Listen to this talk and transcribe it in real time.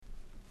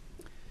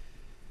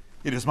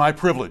It is my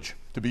privilege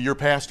to be your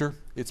pastor.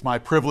 It's my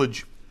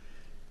privilege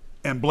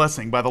and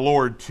blessing by the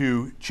Lord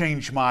to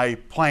change my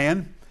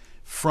plan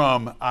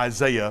from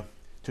Isaiah,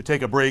 to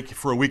take a break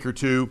for a week or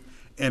two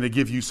and to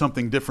give you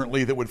something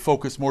differently that would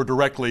focus more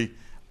directly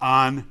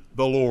on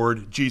the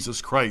Lord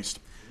Jesus Christ.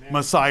 Amen.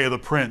 Messiah the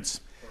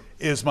Prince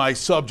is my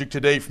subject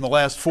today from the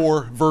last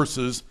 4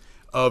 verses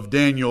of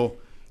Daniel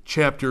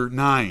chapter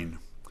 9.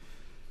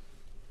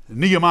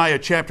 Nehemiah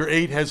chapter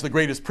 8 has the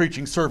greatest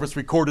preaching service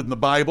recorded in the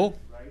Bible.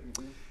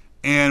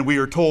 And we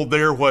are told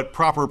there what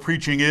proper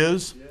preaching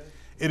is. Yes.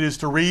 It is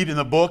to read in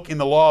the book, in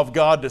the law of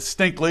God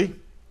distinctly,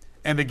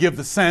 and to give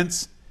the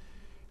sense,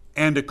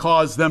 and to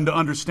cause them to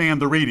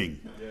understand the reading.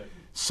 Yes.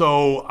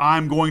 So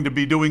I'm going to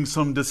be doing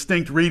some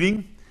distinct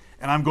reading,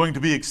 and I'm going to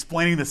be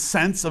explaining the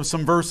sense of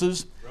some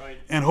verses, right,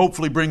 and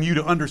hopefully bring you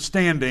to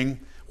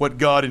understanding what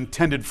God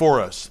intended for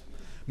us.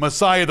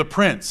 Messiah the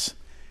Prince.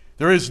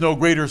 There is no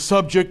greater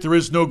subject, there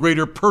is no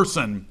greater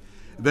person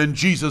than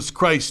Jesus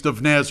Christ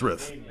of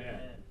Nazareth. Amen.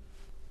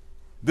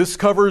 This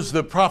covers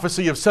the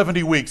prophecy of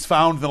 70 weeks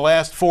found in the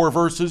last 4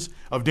 verses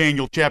of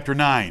Daniel chapter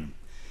 9.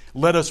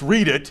 Let us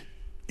read it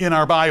in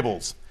our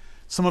Bibles.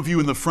 Some of you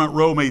in the front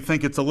row may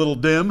think it's a little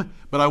dim,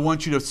 but I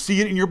want you to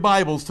see it in your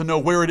Bibles to know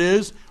where it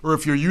is, or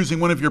if you're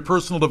using one of your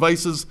personal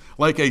devices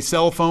like a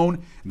cell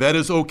phone, that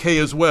is okay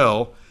as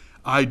well.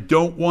 I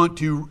don't want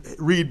to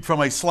read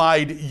from a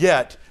slide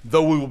yet,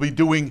 though we will be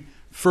doing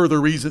further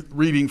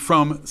reading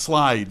from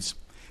slides.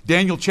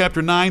 Daniel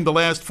chapter 9, the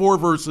last 4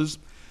 verses,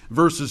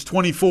 verses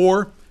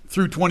 24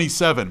 through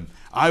 27.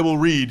 I will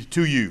read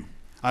to you.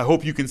 I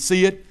hope you can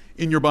see it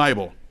in your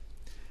Bible.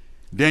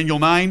 Daniel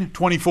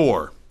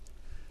 9:24.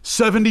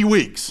 70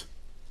 weeks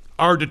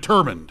are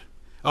determined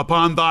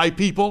upon thy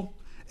people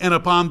and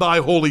upon thy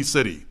holy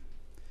city,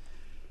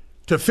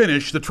 to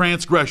finish the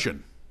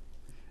transgression,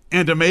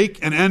 and to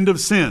make an end of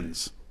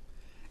sins,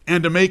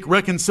 and to make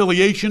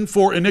reconciliation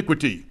for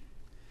iniquity,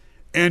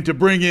 and to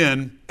bring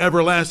in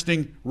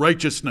everlasting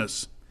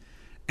righteousness,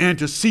 and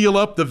to seal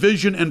up the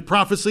vision and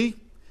prophecy,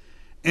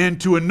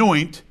 and to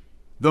anoint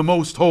the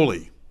most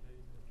holy.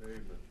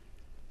 Amen.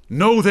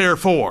 Know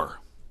therefore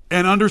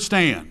and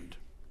understand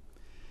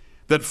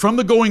that from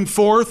the going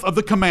forth of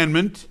the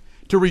commandment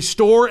to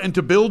restore and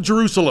to build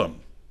Jerusalem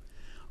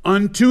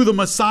unto the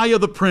Messiah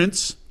the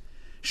Prince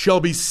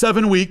shall be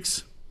 7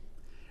 weeks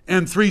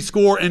and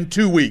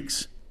 62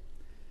 weeks.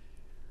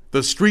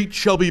 The street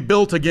shall be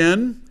built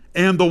again,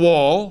 and the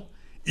wall,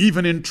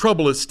 even in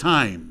troublous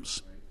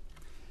times.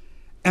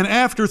 And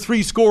after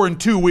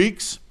 62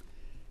 weeks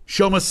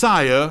shall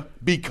Messiah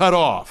be cut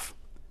off,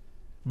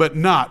 but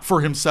not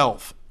for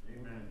himself.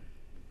 Amen.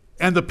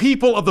 And the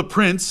people of the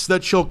prince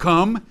that shall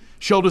come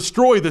shall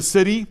destroy the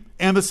city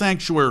and the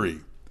sanctuary,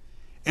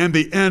 and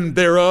the end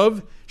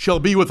thereof shall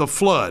be with a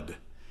flood,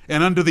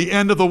 and unto the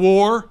end of the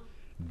war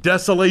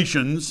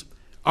desolations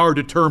are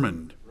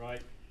determined.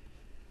 Right.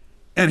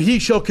 And he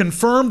shall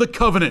confirm the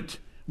covenant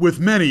with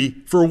many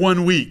for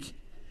 1 week,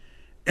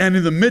 and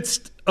in the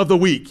midst of the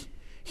week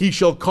he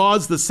shall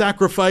cause the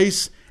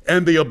sacrifice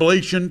and the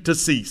oblation to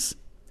cease.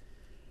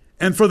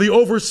 And for the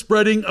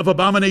overspreading of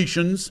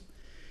abominations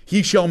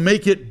he shall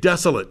make it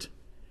desolate,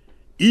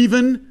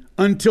 even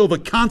until the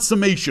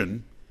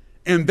consummation,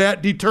 and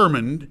that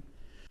determined,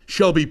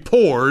 shall be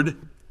poured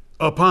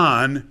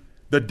upon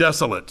the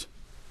desolate.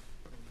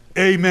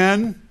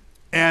 Amen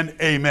and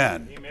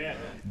amen. Amen.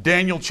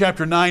 Daniel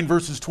chapter 9,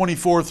 verses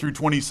 24 through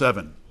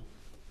 27.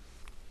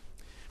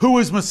 Who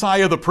is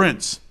Messiah the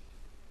Prince?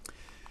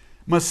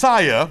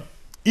 Messiah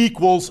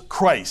equals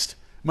Christ.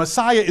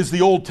 Messiah is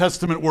the Old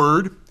Testament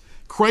word.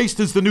 Christ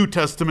is the New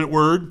Testament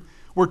word.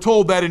 We're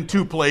told that in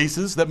 2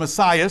 places, that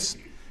Messias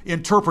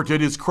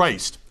interpreted is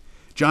Christ.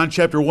 John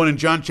chapter 1 and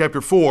John chapter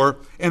 4,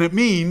 and it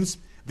means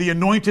the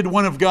anointed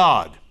one of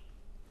God.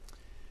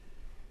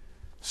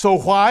 So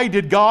why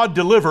did God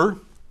deliver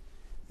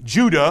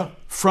Judah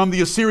from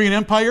the Assyrian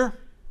Empire?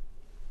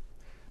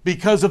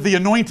 Because of the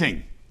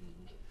anointing.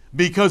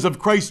 Because of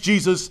Christ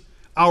Jesus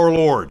our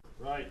Lord.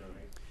 Right.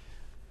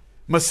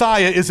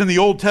 Messiah is in the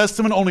Old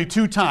Testament only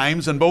 2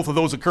 times, and both of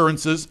those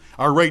occurrences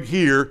are right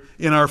here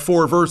in our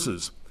 4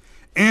 verses.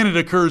 And it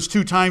occurs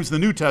 2 times in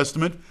the New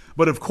Testament,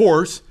 but of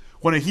course,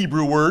 when a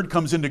Hebrew word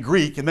comes into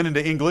Greek and then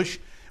into English,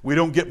 we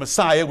don't get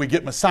Messiah, we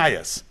get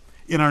Messias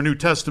in our New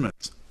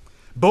Testaments.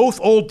 Both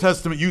Old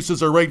Testament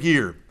uses are right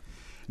here.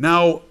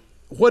 Now,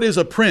 what is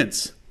a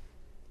prince?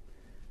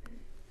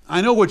 I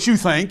know what you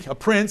think. A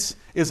prince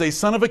is a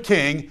son of a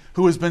king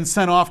who has been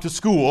sent off to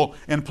school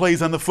and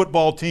plays on the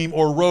football team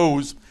or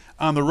rows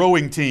on the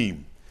rowing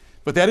team.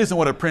 But that isn't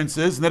what a prince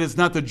is, and that is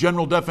not the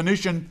general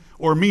definition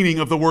or meaning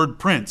of the word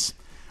prince.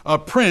 A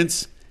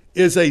prince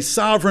is a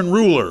sovereign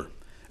ruler,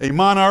 a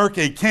monarch,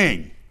 a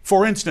king.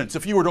 For instance,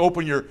 if you were to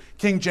open your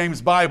King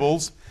James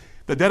Bibles,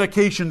 the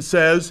dedication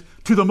says,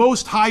 "To the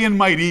most high and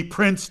mighty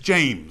Prince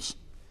James,"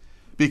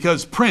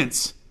 because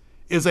prince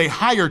is a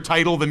higher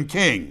title than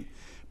king.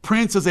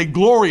 Prince is a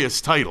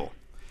glorious title.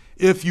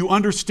 If you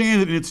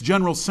understand it in its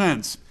general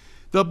sense,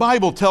 the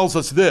Bible tells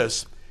us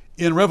this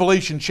in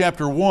Revelation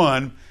chapter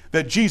 1,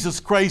 that Jesus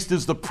Christ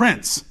is the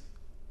Prince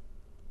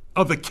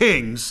of the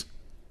kings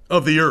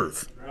of the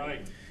earth.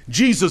 Right.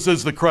 Jesus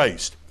is the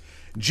Christ.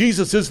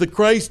 Jesus is the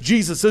Christ.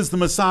 Jesus is the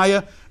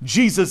Messiah.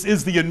 Jesus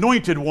is the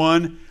anointed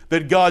one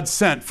that God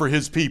sent for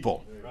his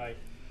people. Right.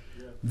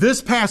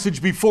 This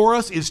passage before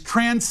us is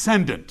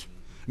transcendent,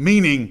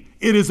 meaning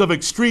it is of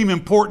extreme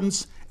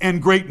importance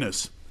and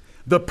greatness.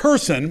 The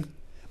person,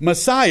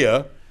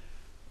 Messiah,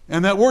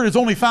 and that word is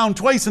only found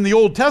twice in the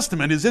Old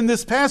Testament, is in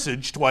this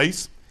passage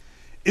twice,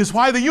 is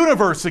why the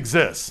universe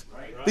exists.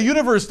 Right. The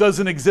universe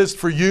doesn't exist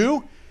for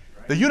you.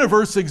 The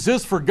universe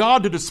exists for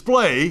God to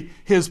display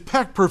his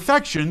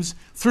perfections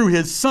through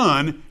his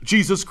Son,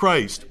 Jesus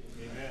Christ.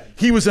 Amen.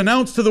 He was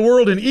announced to the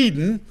world in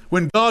Eden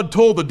when God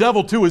told the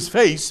devil to his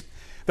face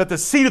that the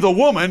seed of the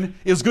woman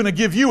is going to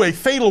give you a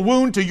fatal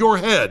wound to your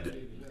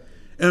head.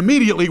 And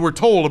immediately we're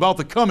told about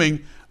the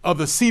coming of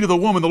the seed of the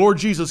woman, the Lord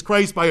Jesus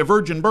Christ, by a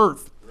virgin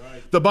birth.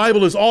 Right. The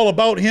Bible is all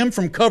about him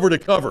from cover to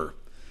cover.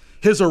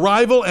 His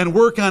arrival and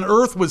work on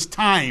earth was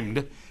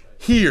timed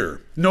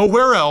here.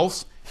 Nowhere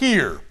else,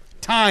 here.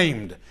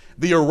 Timed.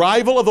 The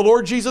arrival of the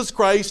Lord Jesus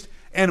Christ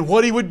and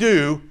what he would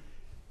do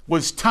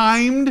was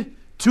timed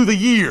to the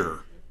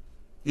year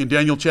in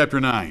Daniel chapter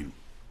 9.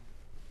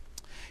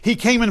 He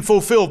came and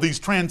fulfilled these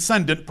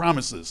transcendent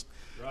promises.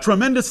 Right.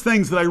 Tremendous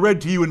things that I read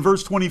to you in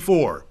verse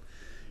 24.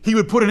 He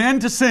would put an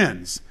end to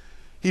sins.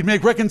 He'd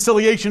make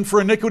reconciliation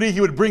for iniquity.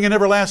 He would bring in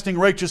everlasting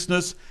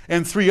righteousness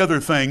and three other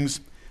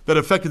things that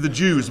affected the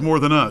Jews more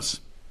than us.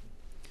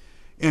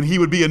 And he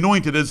would be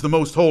anointed as the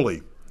most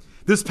holy.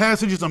 This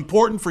passage is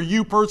important for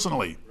you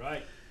personally.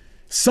 Right.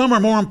 Some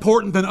are more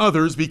important than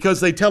others because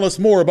they tell us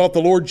more about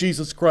the Lord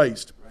Jesus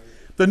Christ. Right.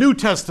 The New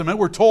Testament,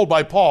 we're told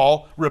by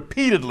Paul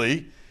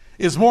repeatedly,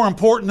 is more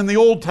important than the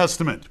Old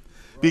Testament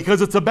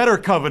because it's a better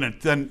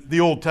covenant than the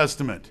Old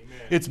Testament. Amen.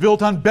 It's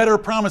built on better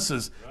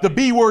promises. Right. The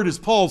B word is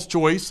Paul's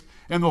choice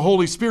and the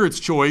Holy Spirit's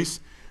choice.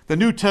 The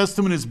New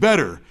Testament is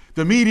better.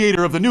 The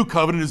mediator of the New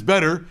Covenant is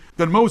better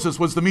than Moses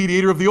was the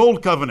mediator of the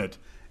Old Covenant.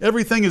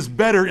 Everything is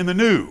better in the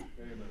New.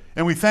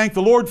 And we thank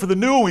the Lord for the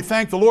new, and we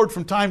thank the Lord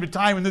from time to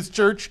time in this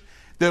church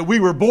that we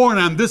were born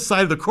on this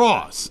side of the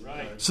cross,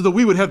 Right. so that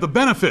we would have the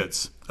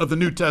benefits of the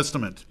New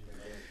Testament.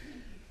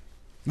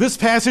 This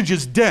passage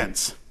is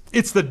dense.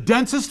 It's the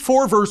densest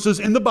 4 verses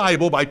in the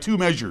Bible by 2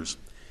 measures.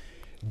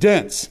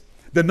 Dense.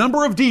 The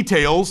number of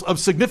details of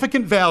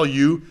significant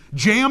value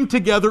jammed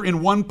together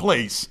in one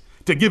place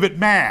to give it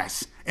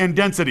mass and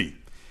density.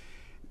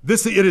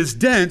 It is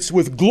dense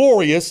with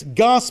glorious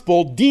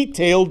gospel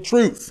detailed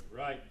truth.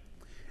 Right.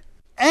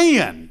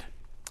 And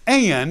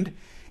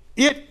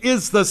it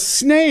is the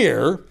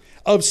snare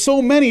of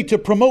so many to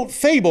promote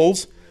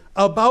fables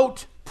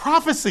about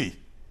prophecy.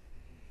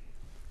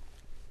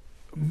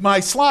 My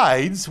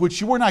slides,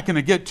 which we're not going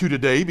to get to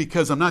today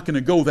because I'm not going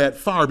to go that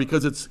far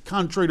because it's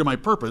contrary to my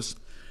purpose.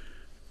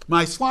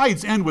 My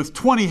slides end with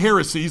 20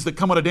 heresies that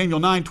come out of Daniel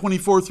 9,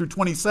 24 through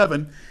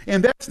 27,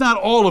 and that's not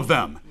all of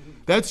them.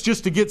 That's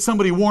just to get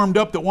somebody warmed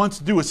up that wants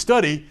to do a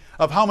study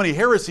of how many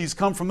heresies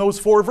come from those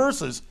 4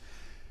 verses.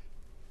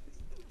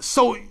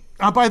 So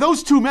by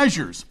those 2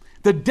 measures,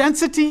 the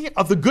density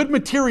of the good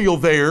material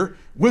there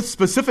with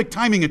specific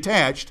timing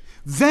attached,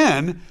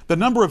 then the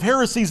number of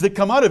heresies that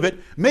come out of it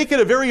make it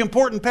a very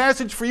important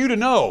passage for you to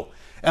know.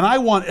 And I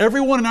want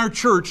everyone in our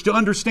church to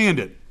understand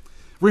it.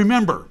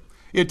 Remember,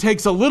 it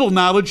takes a little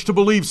knowledge to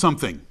believe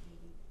something,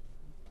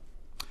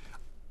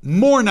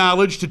 more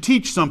knowledge to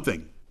teach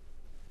something,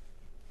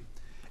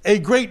 a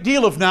great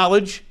deal of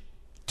knowledge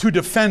to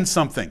defend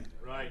something.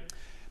 Right.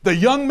 The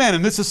young men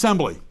in this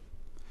assembly,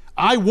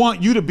 I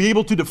want you to be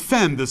able to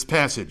defend this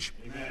passage.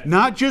 Amen.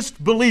 Not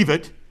just believe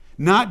it,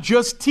 not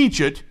just teach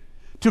it,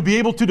 to be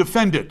able to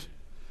defend it.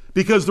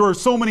 Because there are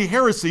so many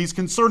heresies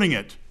concerning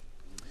it.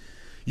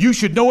 You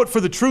should know it for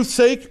the truth's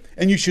sake,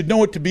 and you should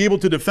know it to be able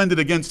to defend it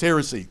against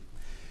heresy.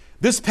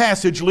 This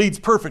passage leads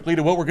perfectly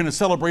to what we're going to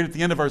celebrate at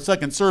the end of our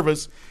second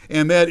service,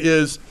 and that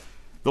is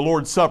the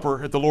Lord's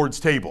Supper at the Lord's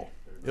table.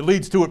 It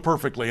leads to it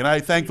perfectly, and I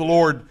thank the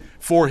Lord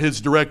for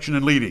his direction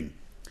and leading.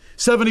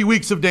 70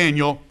 weeks of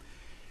Daniel.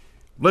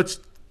 Let's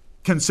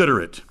consider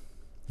it.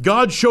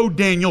 God showed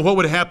Daniel what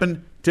would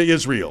happen to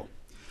Israel.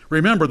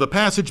 Remember, the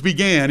passage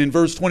began in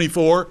verse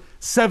 24,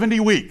 70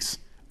 weeks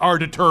are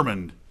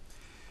determined.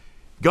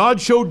 God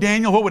showed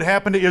Daniel what would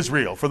happen to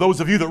Israel. For those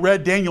of you that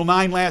read Daniel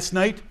 9 last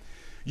night,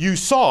 you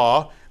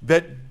saw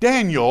that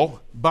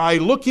Daniel, by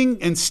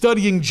looking and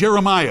studying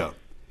Jeremiah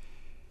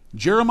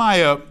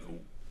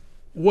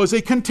was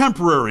a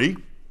contemporary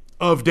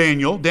of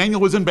Daniel. Daniel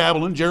was in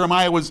Babylon.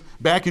 Jeremiah was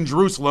back in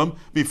Jerusalem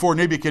before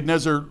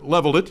Nebuchadnezzar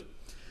leveled it.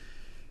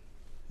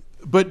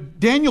 But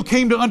Daniel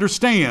came to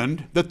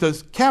understand that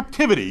the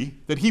captivity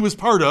that he was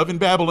part of in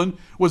Babylon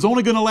was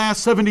only going to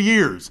last 70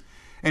 years.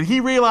 And he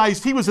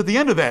realized he was at the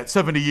end of that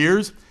 70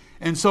 years.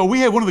 And so we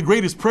have one of the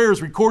greatest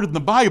prayers recorded in the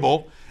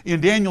Bible in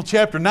Daniel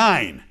chapter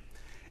 9.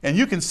 And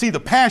you can see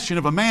the passion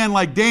of a man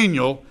like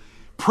Daniel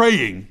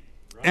praying.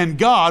 And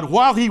God,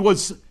 while he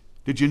was,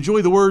 did you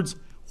enjoy the words,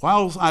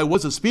 while I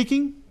was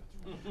a-speaking?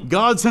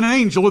 God sent an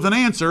angel with an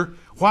answer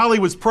while he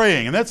was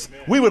praying. And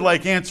we would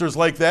like answers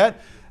like that.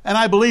 And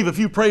I believe if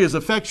you pray as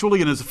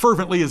effectually and as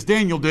fervently as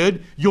Daniel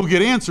did, you'll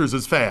get answers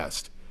as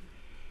fast.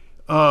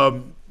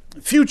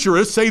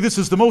 Futurists say this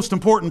is the most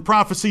important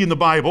prophecy in the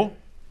Bible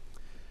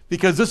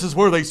because this is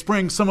where they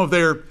spring some of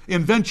their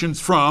inventions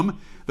from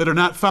that are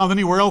not found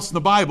anywhere else in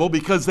the Bible,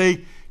 because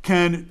they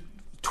can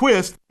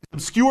twist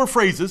obscure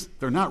phrases,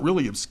 they're not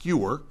really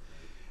obscure,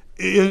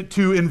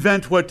 to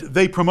invent what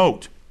they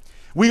promote.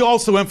 We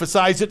also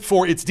emphasize it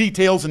for its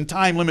details and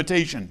time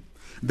limitation.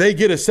 They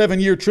get a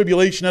 7-year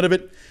tribulation out of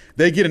it.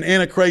 They get an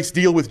Antichrist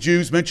deal with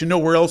Jews mentioned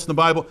nowhere else in the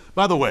Bible.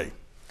 By the way,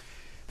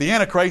 the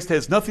Antichrist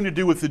has nothing to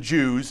do with the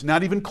Jews,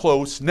 not even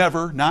close,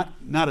 never, not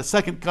a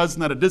second cousin,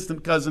 not a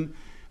distant cousin.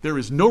 There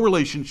is no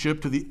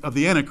relationship of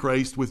the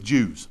Antichrist with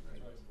Jews.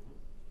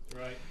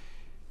 Right.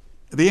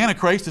 The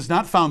Antichrist is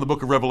not found in the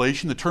book of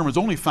Revelation. The term is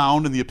only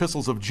found in the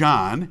epistles of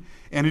John,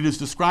 and it is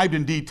described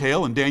in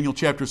detail in Daniel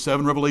chapter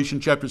 7,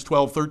 Revelation chapters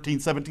 12, 13,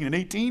 17, and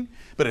 18,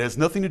 but it has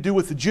nothing to do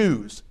with the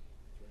Jews.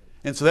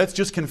 And so that's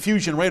just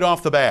confusion right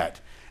off the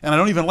bat. And I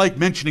don't even like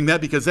mentioning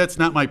that because that's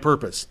not my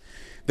purpose.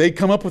 They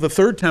come up with a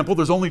third temple.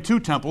 There's only 2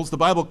 temples. The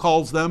Bible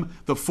calls them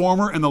the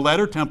former and the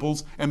latter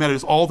temples, and that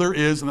is all there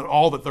is and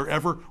all that there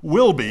ever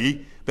will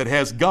be that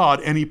has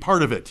God any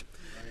part of it.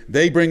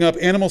 They bring up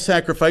animal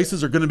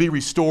sacrifices are going to be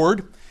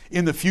restored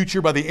in the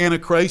future by the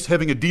Antichrist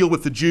having a deal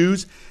with the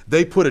Jews.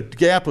 They put a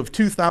gap of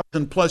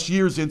 2,000 plus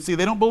years in. See,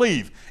 they don't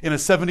believe in a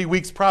 70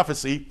 weeks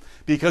prophecy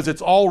because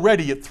it's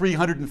already at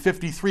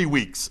 353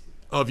 weeks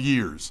of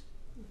years.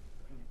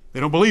 They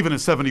don't believe in a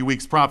 70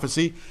 weeks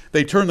prophecy.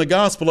 They turn the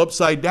gospel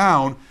upside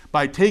down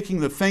by taking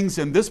the things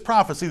in this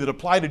prophecy that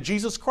apply to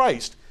Jesus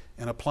Christ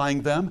and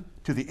applying them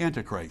to the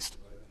Antichrist.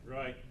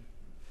 Right.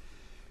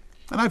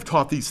 And I've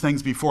taught these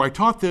things before. I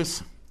taught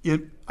this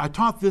in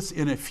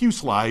a few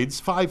slides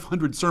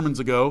 500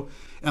 sermons ago,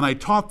 and I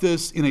taught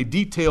this in a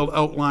detailed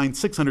outline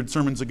 600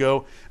 sermons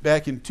ago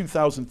back in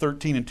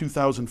 2013 and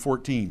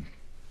 2014.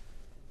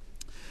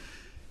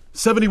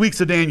 70 weeks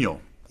of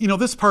Daniel. You know,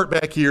 this part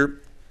back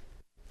here,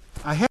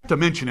 I have to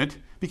mention it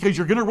because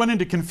you're going to run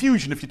into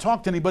confusion if you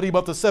talk to anybody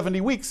about the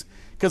 70 weeks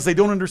because they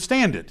don't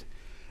understand it.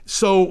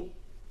 So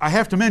I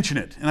have to mention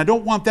it, and I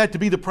don't want that to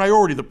be the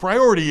priority. The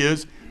priority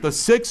is the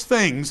 6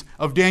 things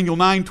of Daniel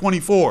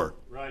 9:24.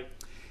 Right.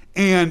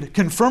 And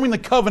confirming the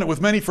covenant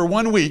with many for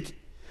 1 week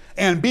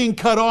and being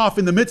cut off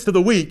in the midst of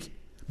the week,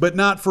 but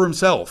not for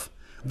himself.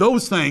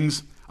 Those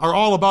things are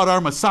all about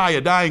our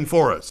Messiah dying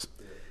for us.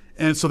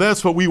 And so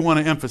that's what we want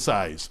to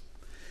emphasize.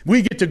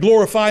 We get to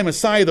glorify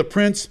Messiah the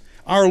Prince,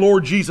 our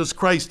Lord Jesus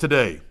Christ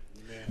today.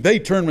 Amen. They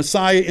turn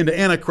Messiah into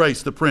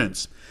Antichrist the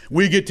Prince.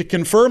 We get to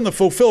confirm the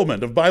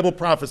fulfillment of Bible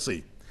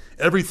prophecy.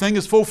 Everything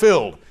is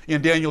fulfilled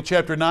in Daniel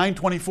chapter 9,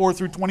 24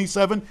 through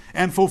 27,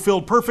 and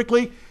fulfilled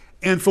perfectly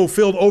and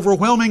fulfilled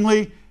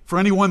overwhelmingly for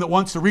anyone that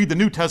wants to read the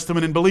New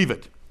Testament and believe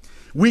it.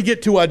 We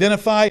get to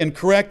identify and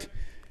correct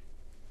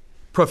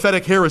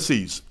prophetic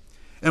heresies,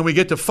 and we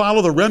get to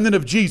follow the remnant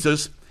of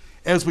Jesus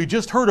as we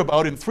just heard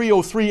about in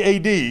 303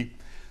 AD.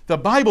 The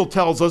Bible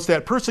tells us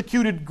that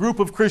persecuted group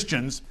of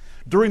Christians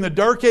during the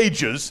Dark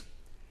Ages,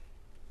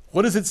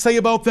 what does it say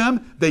about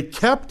them? They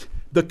kept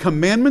the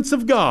commandments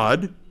of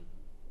God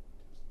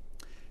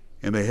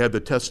and they had the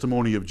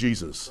testimony of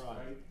Jesus.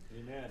 Right.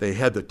 Amen. They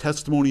had the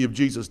testimony of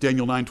Jesus.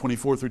 Daniel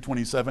 9:24 through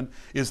 27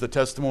 is the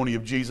testimony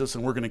of Jesus,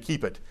 and we're going to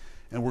keep it.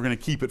 And we're going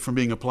to keep it from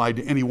being applied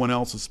to anyone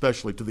else,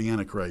 especially to the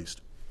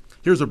Antichrist.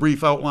 Here's a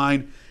brief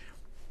outline.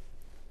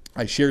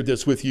 I shared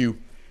this with you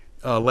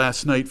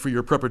last night for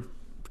your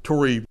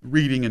preparatory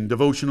reading and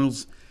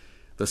devotionals.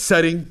 The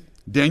setting,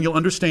 Daniel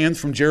understands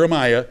from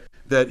Jeremiah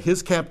that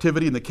his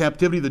captivity and the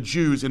captivity of the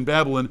Jews in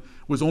Babylon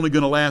was only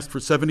going to last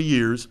for 70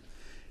 years.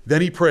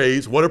 Then he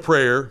prays, what a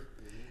prayer.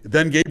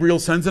 Then Gabriel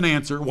sends an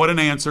answer, what an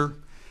answer.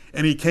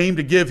 And he came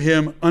to give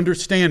him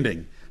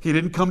understanding. He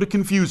didn't come to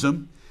confuse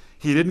him.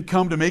 He didn't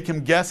come to make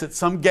him guess at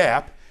some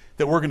gap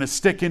that we're going to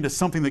stick into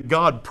something that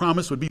God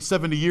promised would be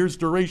 70 years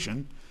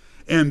duration.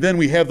 And then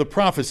we have the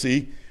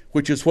prophecy,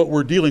 which is what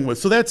we're dealing with.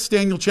 So that's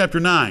Daniel chapter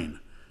 9.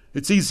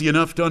 It's easy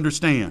enough to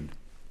understand.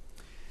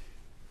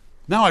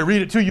 Now I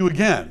read it to you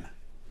again.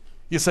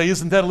 You say,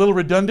 isn't that a little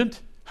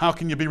redundant? How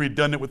can you be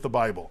redundant with the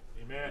Bible?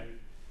 Amen.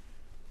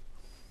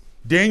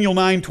 Daniel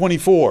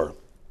 9:24.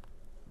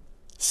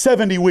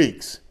 70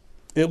 weeks.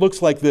 It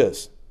looks like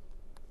this.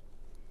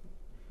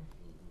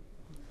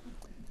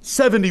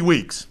 70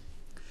 weeks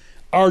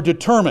are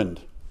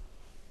determined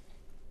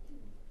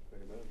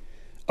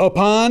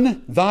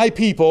upon thy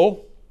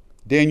people,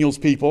 Daniel's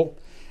people,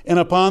 and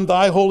upon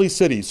thy holy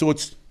city. So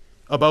it's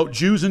about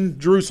Jews in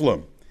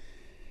Jerusalem.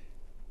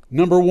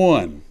 Number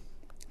 1,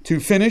 to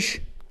finish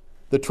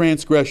the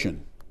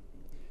transgression.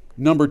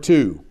 Number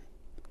 2,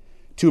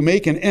 to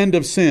make an end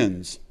of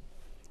sins.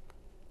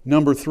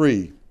 Number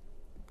 3,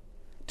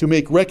 to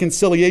make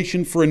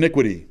reconciliation for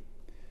iniquity.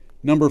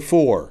 Number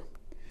 4,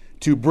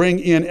 to bring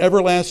in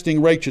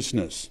everlasting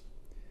righteousness.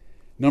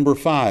 Number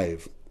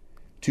 5,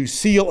 to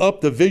seal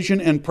up the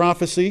vision and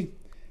prophecy.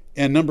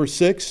 And number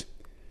 6,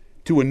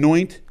 to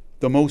anoint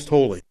the most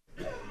holy.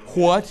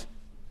 What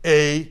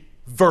a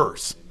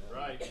verse.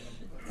 Right.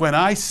 When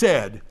I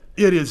said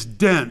It is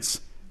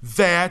dense.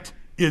 That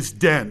is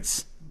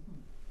dense.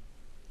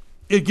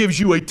 It gives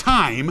you a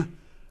time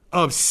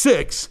of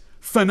 6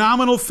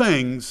 phenomenal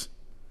things.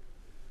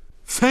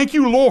 Thank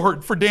you,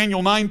 Lord, for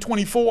Daniel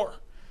 9:24.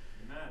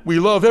 We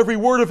love every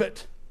word of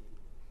it.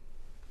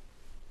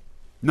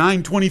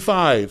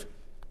 9:25.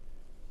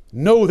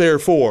 Know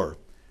therefore.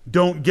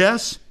 Don't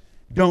guess.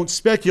 Don't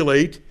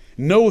speculate.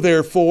 Know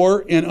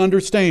therefore and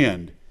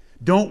understand.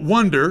 Don't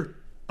wonder.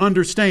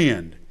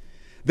 Understand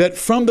that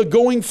from the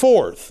going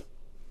forth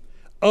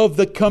of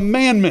the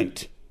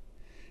commandment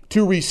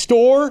to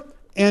restore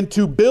and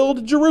to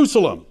build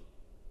Jerusalem.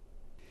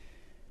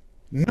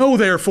 Know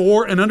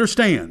therefore and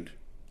understand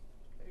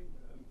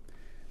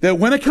that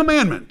when a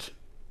commandment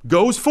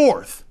goes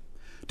forth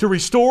to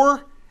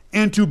restore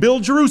and to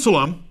build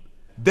Jerusalem,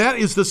 that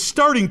is the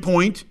starting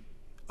point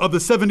of the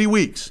 70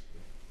 weeks.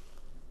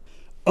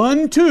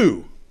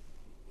 Unto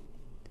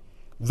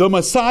the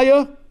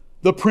Messiah,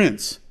 the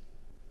Prince,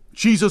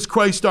 Jesus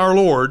Christ our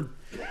Lord,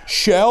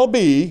 shall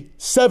be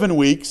 7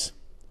 weeks,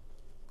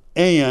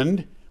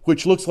 and,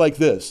 which looks like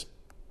this,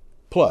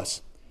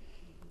 plus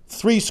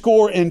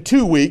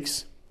 62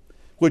 weeks,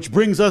 which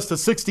brings us to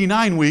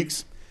 69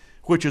 weeks,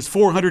 which is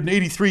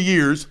 483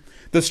 years.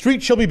 The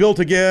street shall be built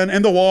again,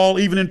 and the wall,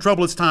 even in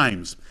troublous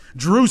times.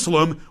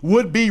 Jerusalem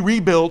would be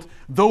rebuilt,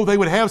 though they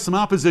would have some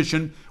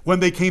opposition when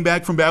they came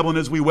back from Babylon,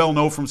 as we well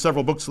know from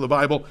several books of the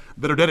Bible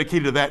that are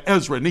dedicated to that,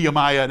 Ezra,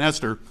 Nehemiah, and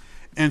Esther,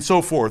 and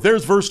so forth.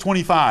 There's verse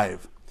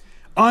 25.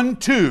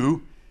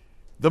 Unto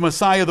the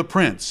Messiah, the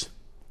Prince,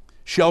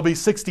 shall be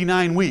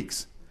 69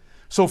 weeks.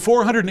 So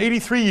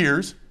 483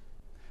 years,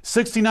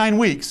 69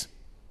 weeks,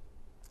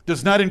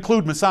 does not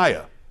include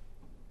Messiah.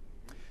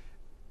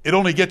 It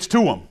only gets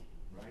to him.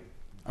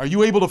 Are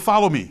you able to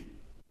follow me?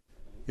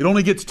 It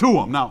only gets to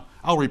him. Now,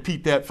 I'll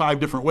repeat that 5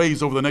 different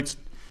ways over the next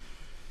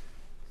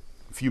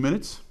few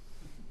minutes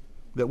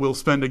that we'll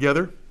spend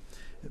together.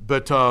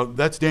 But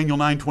that's Daniel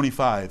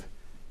 9:25.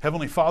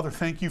 Heavenly Father,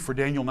 thank you for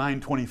Daniel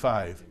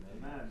 9:25.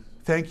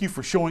 Thank you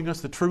for showing us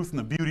the truth and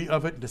the beauty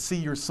of it, and to see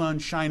your sun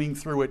shining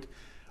through it,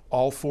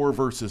 all 4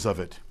 verses of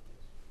it.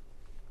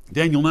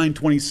 Daniel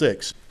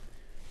 9:26.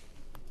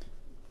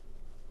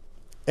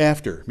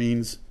 After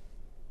means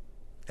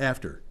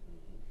after.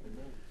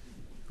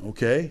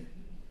 Okay?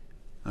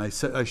 I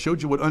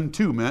showed you what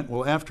unto meant.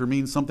 Well, after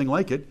means something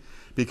like it,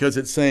 because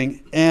it's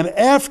saying, and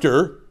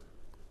after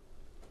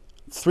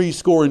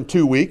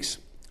 62 weeks.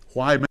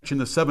 Why I mentioned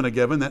the 7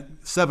 again, that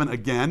 7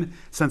 again,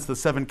 since the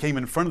 7 came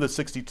in front of the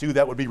 62,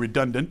 that would be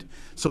redundant.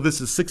 So this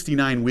is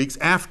 69 weeks.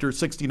 After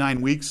 69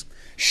 weeks,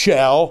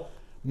 shall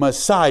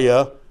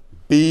Messiah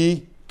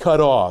be cut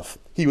off.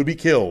 He would be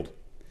killed,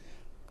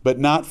 but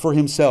not for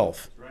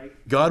himself. Right.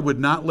 God would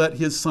not let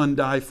his son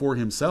die for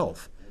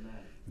himself. Amen.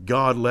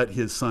 God let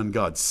his son,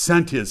 God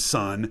sent his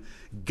son.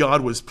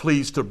 God was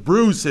pleased to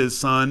bruise his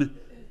son.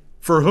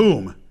 For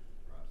whom?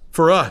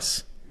 For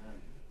us.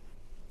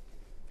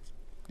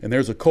 And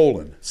there's a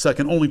colon,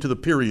 second only to the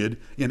period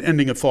in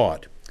ending a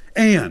thought.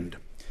 And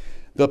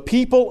the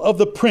people of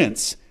the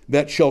prince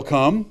that shall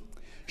come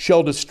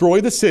shall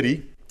destroy the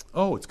city.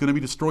 Oh, it's going to be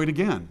destroyed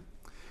again.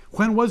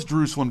 When was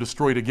Jerusalem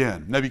destroyed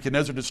again?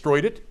 Nebuchadnezzar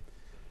destroyed it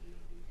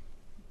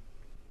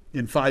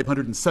in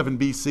 507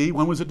 BC.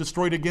 When was it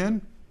destroyed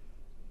again?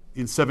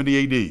 In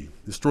 70 AD.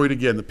 Destroyed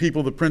again. The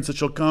people of the prince that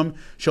shall come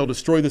shall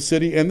destroy the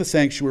city and the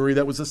sanctuary.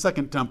 That was the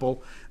second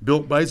temple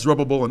built by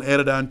Zerubbabel and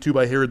added on to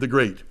by Herod the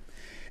Great.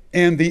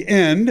 And the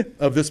end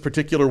of this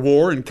particular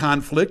war and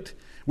conflict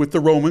with the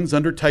Romans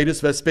under Titus,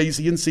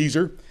 Vespasian,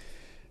 Caesar,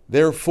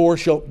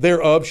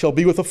 thereof shall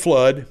be with a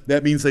flood.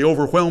 That means they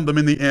overwhelmed them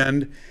in the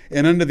end.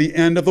 And unto the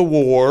end of the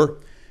war,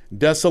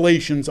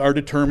 desolations are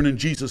determined. And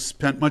Jesus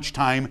spent much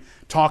time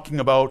talking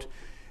about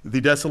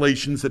the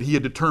desolations that he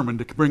had determined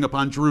to bring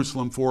upon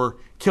Jerusalem for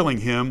killing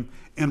him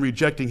and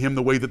rejecting him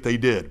the way that they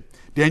did.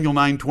 Daniel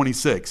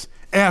 9:26.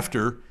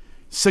 After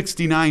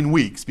 69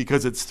 weeks,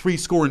 because it's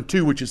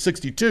 62, which is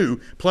 62,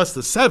 plus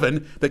the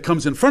 7 that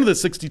comes in front of the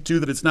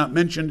 62 that it's not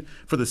mentioned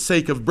for the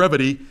sake of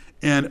brevity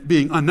and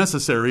being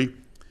unnecessary,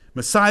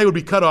 Messiah would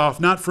be cut off,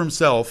 not for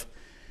himself,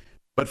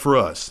 but for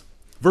us.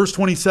 Verse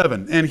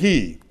 27, and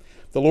he,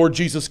 the Lord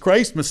Jesus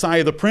Christ,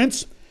 Messiah the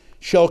Prince,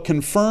 shall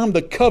confirm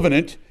the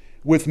covenant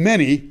with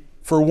many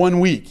for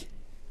 1 week.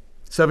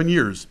 7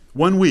 years,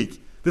 1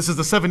 week. This is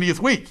the 70th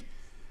week.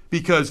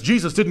 Because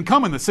Jesus didn't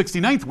come in the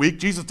 69th week.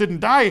 Jesus didn't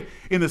die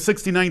in the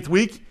 69th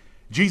week.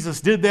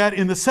 Jesus did that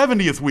in the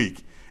 70th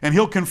week. And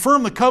he'll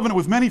confirm the covenant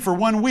with many for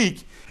 1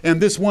 week.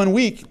 And this 1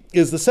 week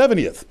is the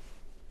 70th.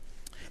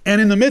 And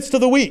in the midst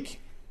of the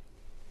week,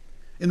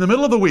 in the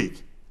middle of the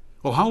week,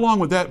 well, how long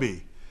would that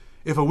be?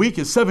 If a week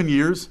is 7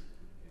 years,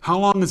 how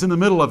long is in the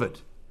middle of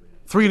it?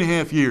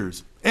 3.5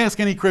 years. Ask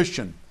any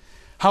Christian.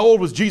 How old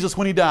was Jesus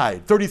when he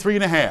died?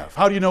 33.5.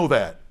 How do you know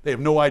that? They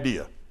have no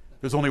idea.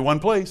 There's only one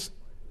place.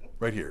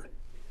 Right here.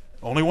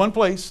 Only one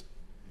place.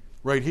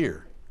 Right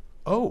here.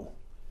 Oh.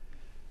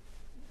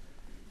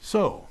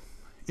 So,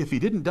 if he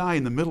didn't die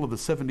in the middle of the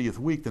 70th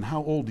week, then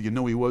how old do you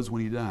know he was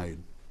when he died?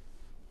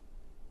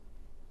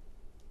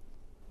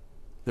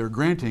 they're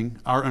granting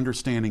our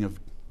understanding of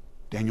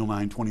Daniel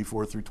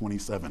 9:24 through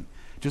 27.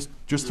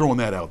 Just throwing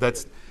that out.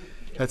 That's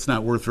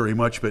not worth very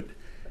much, but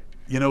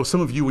you know,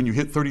 some of you, when you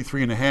hit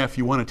 33 and a half,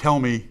 you want to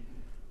tell me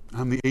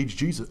I'm the age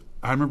Jesus.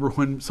 I remember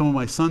when some of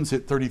my sons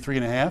hit 33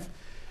 and a half,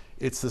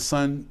 it's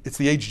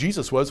the age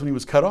Jesus was when he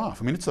was cut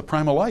off. I mean, it's the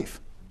prime of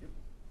life.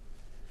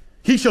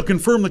 He shall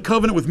confirm the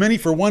covenant with many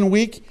for 1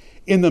 week.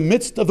 In the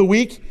midst of the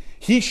week,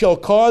 he shall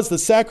cause the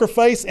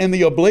sacrifice and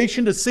the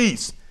oblation to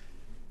cease.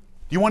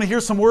 Do you want to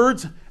hear some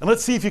words? And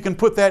let's see if you can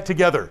put that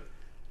together.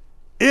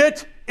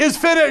 It is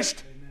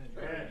finished.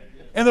 Amen.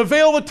 And the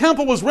veil of the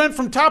temple was rent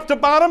from top to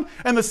bottom,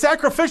 and the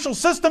sacrificial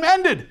system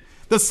ended.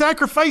 The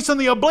sacrifice and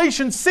the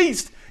oblation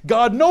ceased.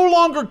 God no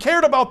longer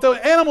cared about the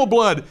animal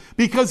blood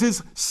because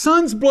his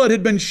son's blood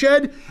had been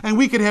shed, and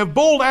we could have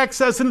bold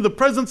access into the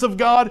presence of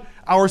God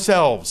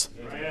ourselves.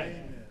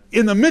 Amen.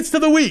 In the midst of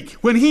the week,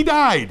 when he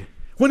died,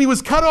 when he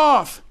was cut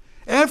off,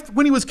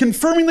 when he was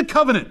confirming the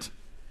covenant,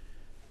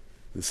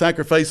 the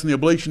sacrifice and the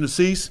oblation to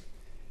cease,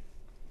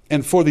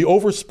 and for the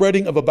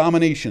overspreading of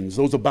abominations,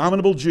 those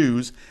abominable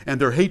Jews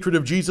and their hatred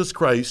of Jesus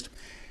Christ,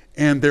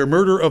 and their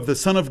murder of the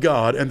Son of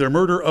God, and their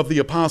murder of the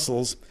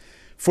apostles,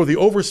 for the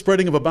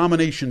overspreading of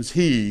abominations,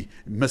 he,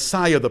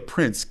 Messiah the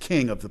Prince,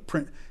 King of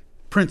the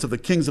Prince of the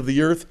kings of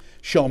the earth,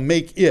 shall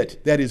make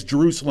it, that is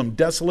Jerusalem,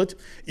 desolate,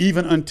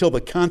 even until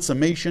the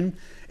consummation,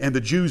 and the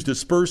Jews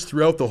dispersed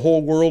throughout the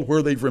whole world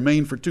where they've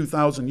remained for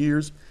 2,000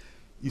 years.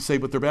 You say,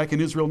 but they're back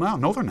in Israel now.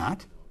 No, they're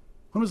not.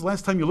 When was the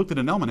last time you looked at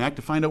an almanac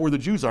to find out where the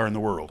Jews are in the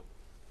world?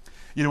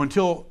 You know,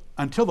 until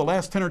the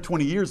last 10 or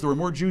 20 years, there were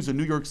more Jews in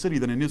New York City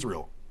than in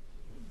Israel.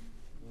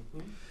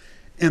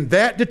 And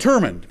that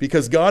determined,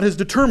 because God has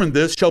determined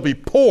this, shall be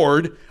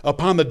poured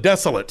upon the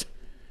desolate,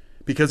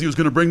 because he was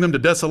going to bring them to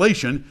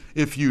desolation.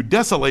 If you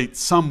desolate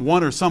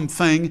someone or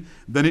something,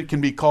 then it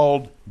can be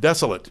called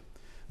desolate.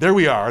 There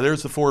we are.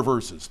 There's the 4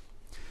 verses.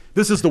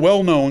 This is the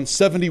well-known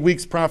 70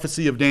 weeks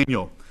prophecy of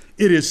Daniel.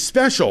 It is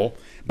special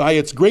by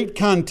its great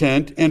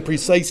content and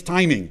precise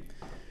timing.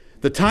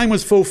 The time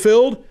was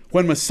fulfilled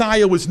when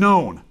Messiah was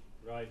known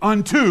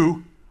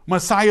unto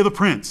Messiah the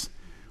Prince.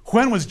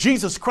 When was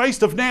Jesus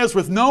Christ of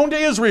Nazareth known to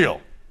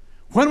Israel?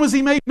 When was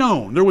he made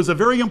known? There was a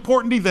very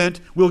important event.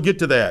 We'll get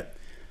to that.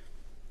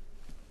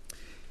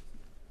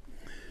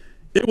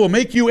 It will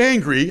make you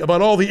angry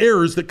about all the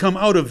errors that come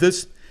out of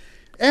this.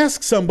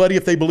 Ask somebody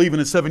if they believe in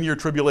a 7-year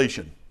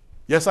tribulation.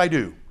 Yes, I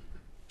do.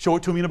 Show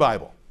it to me in the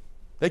Bible.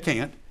 They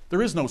can't.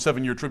 There is no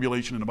 7-year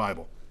tribulation in the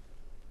Bible.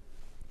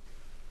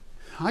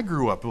 I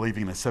grew up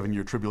believing in a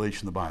 7-year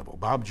tribulation in the Bible.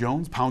 Bob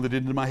Jones pounded it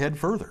into my head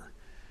further.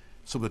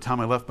 So by the time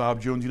I left Bob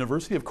Jones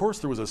University, of course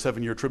there was a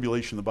 7-year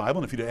tribulation in the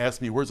Bible. And if you'd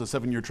asked me, where's a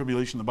 7-year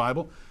tribulation in the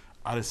Bible?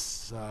 I'd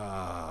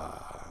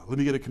have, let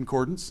me get a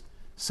concordance.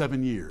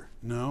 7-year.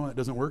 No, that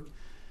doesn't work.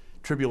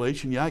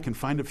 Tribulation, yeah, I can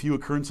find a few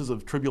occurrences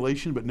of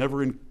tribulation, but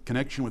never in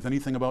connection with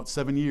anything about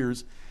 7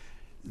 years.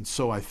 And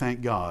so I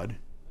thank God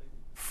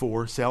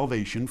for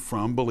salvation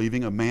from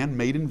believing a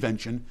man-made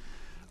invention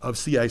of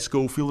C.I.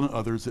 Scofield and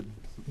others that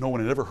no one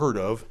had ever heard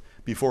of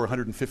before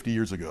 150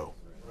 years ago.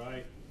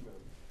 Right.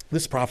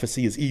 This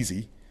prophecy is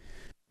easy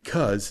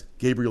because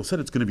Gabriel said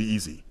it's going to be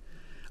easy.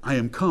 I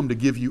am come to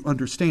give you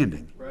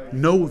understanding. Right.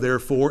 Know,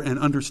 therefore, and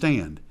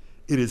understand.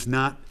 It is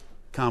not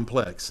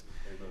complex.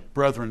 Amen.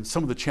 Brethren,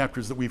 some of the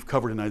chapters that we've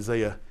covered in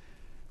Isaiah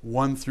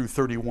 1 through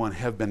 31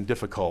 have been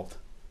difficult.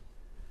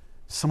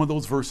 Some of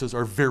those verses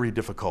are very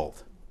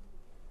difficult.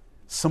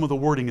 Some of the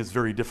wording is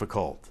very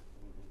difficult.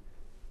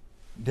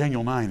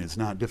 Daniel 9 is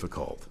not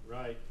difficult.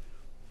 Right.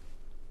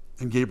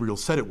 And Gabriel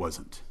said it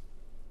wasn't.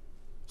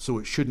 So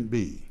it shouldn't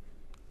be.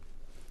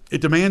 It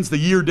demands the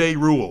year-day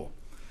rule.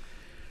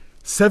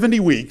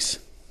 70 weeks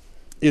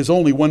is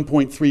only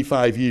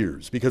 1.35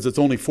 years because it's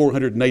only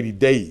 480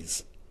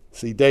 days.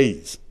 See,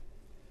 days.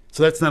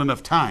 So that's not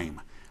enough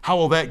time. How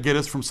will that get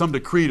us from some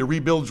decree to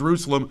rebuild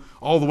Jerusalem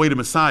all the way to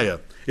Messiah?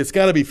 It's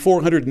got to be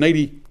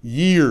 480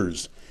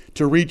 years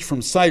to reach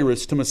from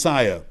Cyrus to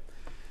Messiah.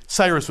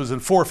 Cyrus was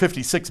in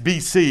 456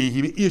 BC.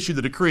 He issued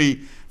the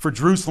decree for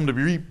Jerusalem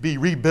to be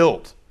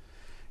rebuilt.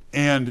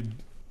 And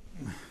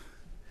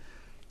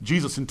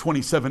Jesus in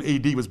 27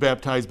 AD was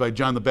baptized by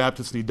John the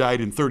Baptist, and he died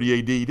in 30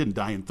 AD. He didn't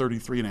die in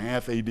 33 and a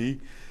half AD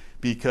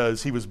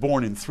because he was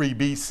born in 3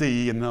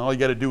 BC, and all you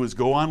got to do is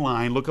go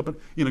online, look up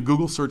in a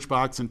Google search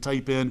box and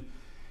type in,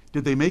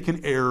 did they make an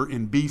error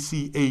in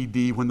BC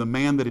AD when the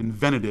man that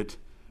invented it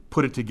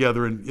put it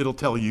together, and it'll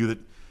tell you that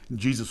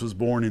Jesus was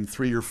born in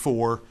 3 or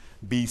 4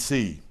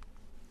 BC.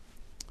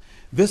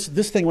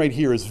 This thing right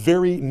here is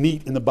very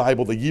neat in the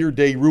Bible, the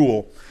year-day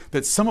rule,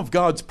 that some of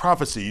God's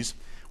prophecies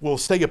will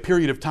stay a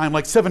period of time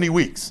like 70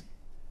 weeks.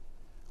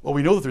 Well,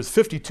 we know that there's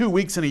 52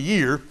 weeks in a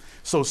year,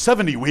 so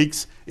 70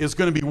 weeks is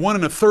going to be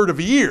 1 1/3 of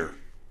a year.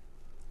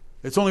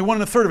 It's only 1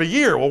 1/3 of a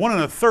year. Well, 1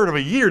 1/3 of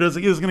a year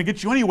isn't going to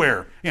get you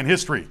anywhere in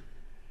history.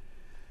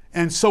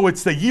 And so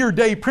it's the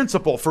year-day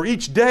principle. For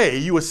each day,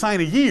 you assign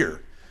a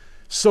year.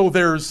 So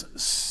there's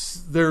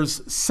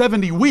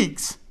 70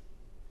 weeks,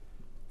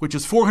 which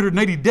is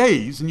 480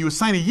 days, and you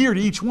assign a year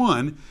to each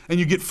one, and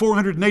you get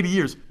 480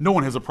 years. No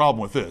one has a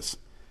problem with this.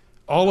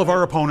 All of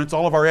our opponents,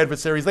 all of our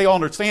adversaries, they all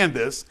understand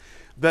this,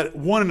 that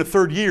 1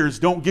 1/3 years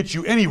don't get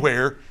you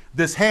anywhere.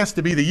 This has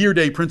to be the year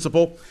day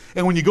principle.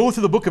 And when you go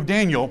through the book of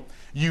Daniel,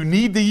 you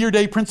need the year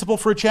day principle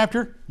for a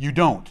chapter? You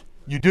don't.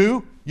 You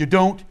do, you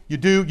don't, you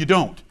do, you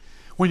don't.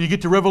 When you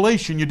get to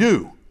Revelation, you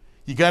do.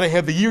 You got to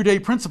have the year day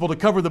principle to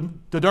cover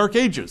the dark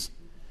ages.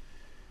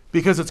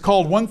 Because it's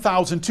called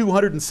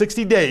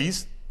 1,260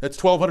 days, that's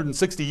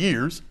 1,260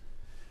 years,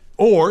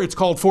 or it's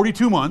called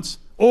 42 months,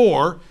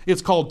 or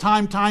it's called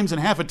time, times, and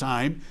half a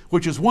time,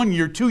 which is 1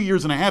 year, 2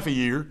 years, and a half a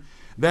year.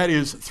 That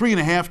is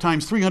 3.5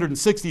 times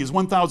 360 is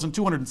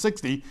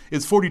 1,260,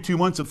 is 42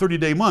 months of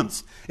 30-day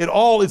months. It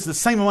all is the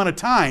same amount of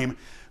time,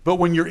 but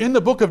when you're in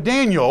the book of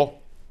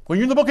Daniel,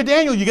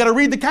 you got to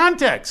read the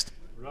context.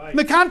 Right. And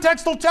the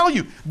context will tell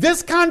you.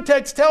 This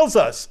context tells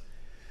us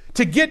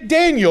to get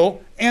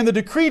Daniel and the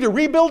decree to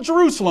rebuild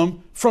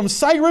Jerusalem from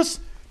Cyrus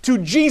to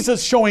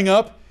Jesus showing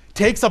up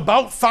takes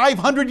about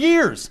 500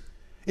 years.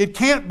 It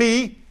can't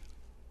be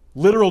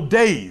literal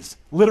days,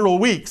 literal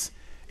weeks.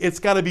 It's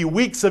got to be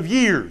weeks of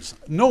years.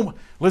 No,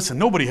 listen,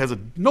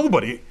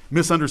 nobody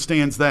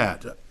misunderstands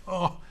that.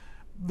 Oh,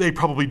 they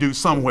probably do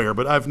somewhere,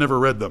 but I've never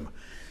read them.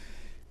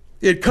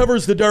 It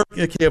covers the dark.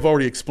 Okay, I've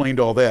already explained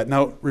all that.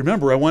 Now,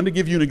 remember, I wanted to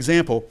give you an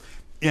example.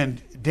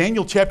 In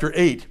Daniel chapter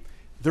 8,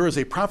 there is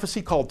a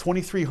prophecy called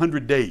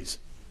 2,300 days.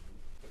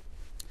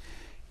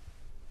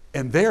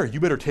 And there, you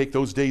better take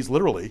those days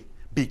literally,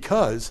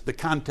 because the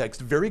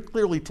context very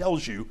clearly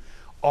tells you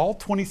all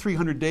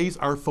 2,300 days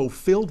are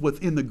fulfilled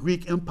within the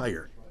Greek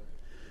Empire.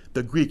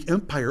 The Greek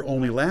Empire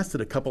only lasted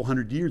a couple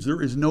hundred years.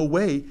 There is no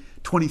way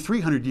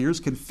 2,300 years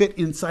can fit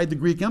inside the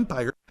Greek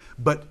Empire.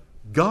 But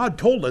God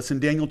told us in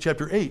Daniel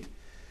chapter 8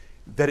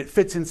 that it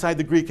fits inside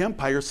the Greek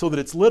Empire so that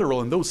it's literal.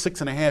 And those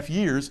 6.5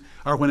 years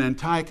are when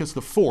Antiochus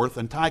IV,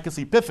 Antiochus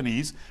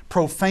Epiphanes,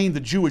 profaned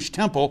the Jewish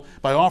temple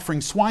by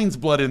offering swine's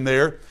blood in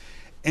there.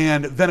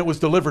 And then it was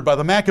delivered by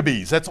the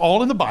Maccabees. That's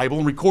all in the Bible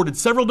and recorded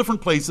several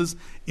different places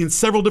in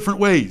several different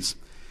ways.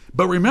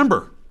 But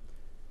remember,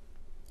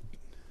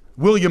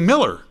 William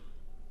Miller,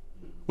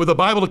 with a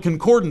Bible of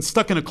Concordance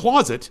stuck in a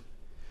closet,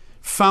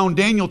 found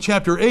Daniel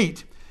chapter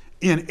 8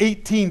 in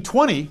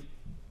 1820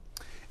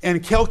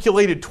 and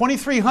calculated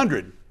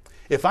 2,300.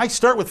 If I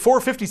start with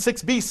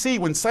 456 BC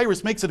when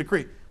Cyrus makes a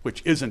decree,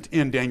 which isn't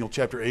in Daniel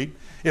chapter 8,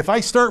 if I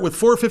start with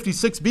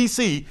 456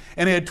 BC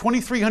and add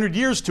 2,300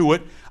 years to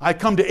it, I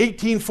come to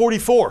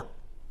 1844.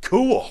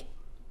 Cool.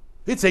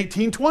 It's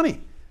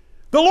 1820.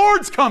 The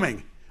Lord's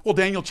coming. Well,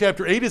 Daniel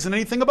chapter 8 isn't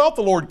anything about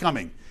the Lord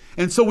coming.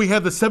 And so we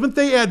have the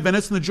Seventh-day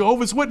Adventists and the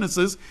Jehovah's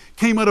Witnesses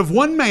came out of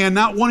one man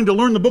not wanting to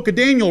learn the book of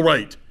Daniel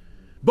right.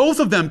 Both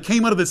of them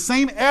came out of the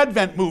same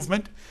Advent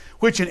movement,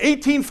 which in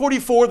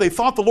 1844 they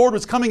thought the Lord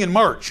was coming in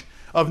March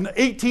of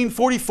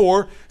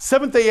 1844.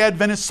 Seventh-day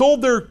Adventists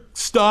sold their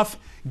stuff,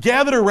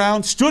 gathered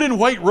around, stood in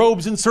white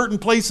robes in certain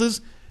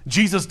places.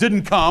 Jesus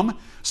didn't come,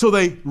 so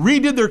they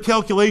redid their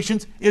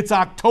calculations. It's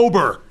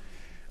October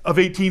of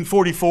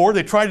 1844.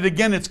 They tried it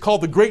again. It's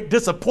called the Great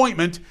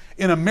Disappointment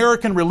in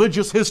American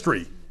religious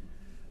history,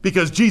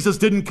 because Jesus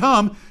didn't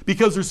come,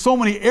 because there's so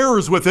many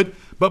errors with it.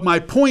 But my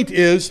point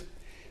is,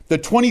 the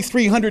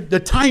 2,300, the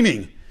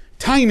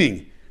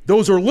timing,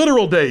 those are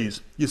literal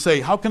days. You say,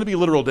 how can it be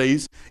literal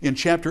days in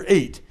chapter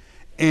 8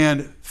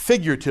 and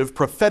figurative,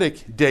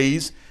 prophetic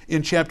days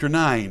in chapter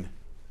 9?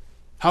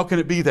 How can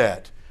it be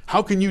that?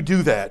 How can you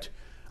do that?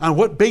 On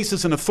what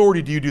basis and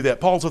authority do you do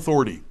that? Paul's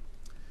authority.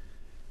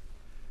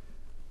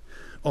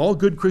 All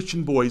good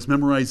Christian boys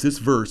memorize this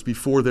verse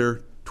before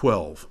they're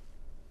 12.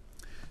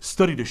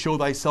 Study to show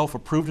thyself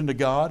approved unto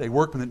God, a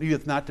workman that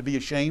needeth not to be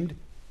ashamed.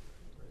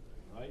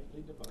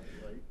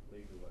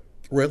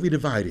 Rightly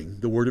dividing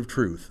the word of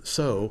truth.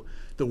 So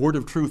the word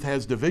of truth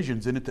has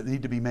divisions in it that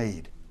need to be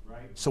made.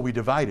 Right. So we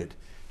divide it.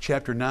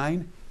 Chapter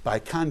 9, by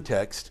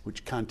context,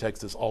 which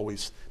context is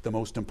always the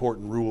most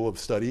important rule of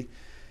study.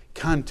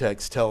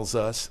 Context tells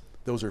us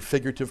those are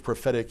figurative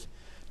prophetic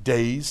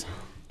days.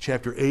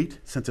 Chapter 8,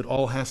 since it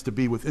all has to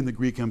be within the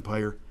Greek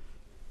Empire.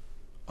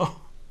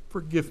 Oh,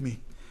 forgive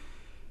me.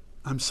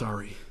 I'm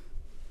sorry.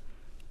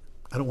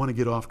 I don't want to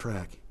get off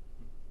track.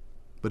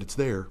 But it's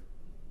there.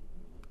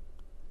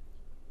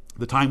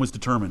 The time was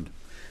determined.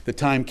 The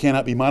time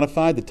cannot be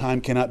modified. The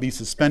time cannot be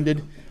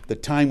suspended. The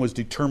time was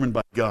determined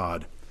by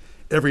God.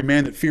 Every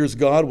man that fears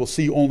God will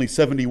see only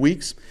 70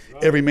 weeks.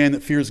 Every man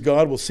that fears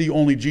God will see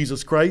only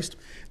Jesus Christ.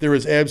 There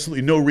is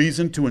absolutely no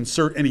reason to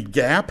insert any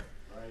gap.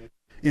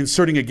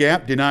 Inserting a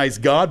gap denies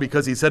God,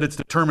 because he said it's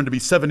determined to be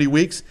 70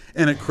 weeks,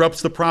 and it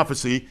corrupts the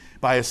prophecy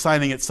by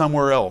assigning it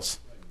somewhere else.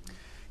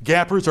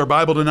 Gappers are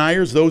Bible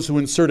deniers. Those who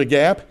insert a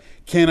gap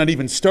cannot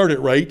even start it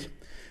right,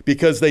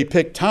 because they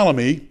picked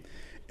Ptolemy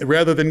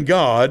rather than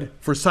God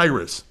for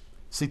Cyrus.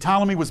 See,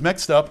 Ptolemy was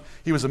mixed up.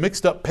 He was a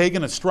mixed up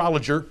pagan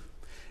astrologer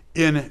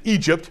in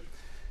Egypt,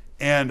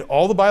 and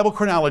all the Bible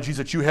chronologies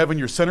that you have in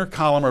your center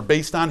column are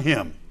based on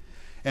him.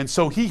 And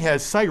so he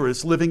has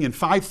Cyrus living in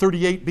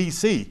 538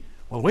 BC.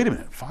 Well, wait a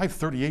minute,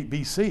 538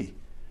 BC,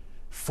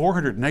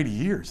 490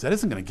 years. That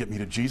isn't going to get me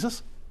to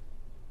Jesus.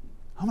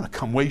 I'm going to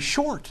come way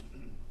short.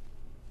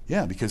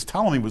 Yeah, because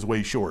Ptolemy was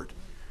way short.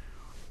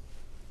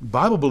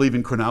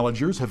 Bible-believing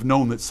chronologers have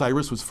known that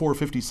Cyrus was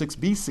 456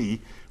 BC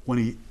when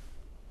he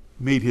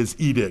made his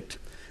edict.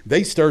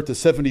 They start the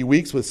 70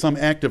 weeks with some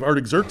act of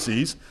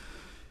Artaxerxes,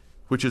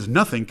 which is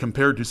nothing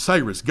compared to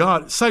Cyrus.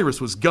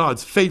 Cyrus was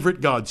God's favorite,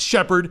 God's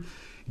shepherd.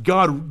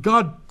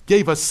 God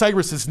gave us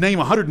Cyrus's name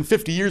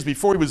 150 years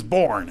before he was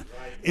born.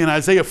 In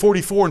Isaiah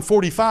 44 and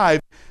 45,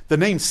 the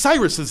name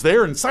Cyrus is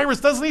there, and Cyrus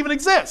doesn't even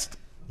exist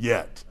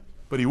yet,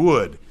 but he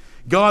would.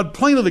 God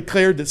plainly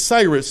declared that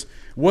Cyrus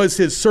was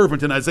his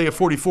servant in Isaiah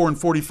 44 and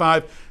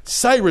 45.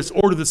 Cyrus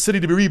ordered the city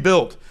to be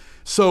rebuilt.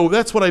 So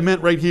that's what I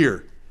meant right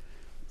here.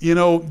 You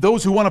know,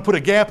 those who want to put a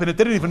gap in it,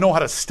 they didn't even know how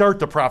to start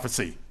the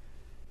prophecy.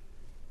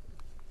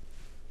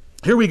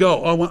 Here we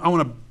go. I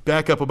want to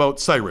back up about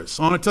Cyrus.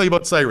 I want to tell you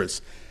about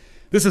Cyrus.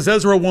 This is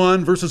Ezra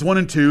 1, verses 1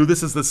 and 2.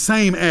 This is the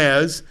same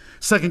as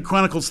 2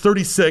 Chronicles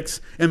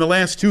 36 and the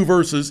last two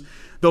verses.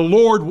 The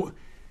Lord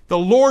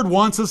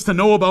wants us to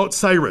know about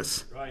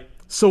Cyrus. Right.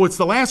 So it's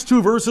the last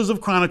two verses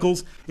of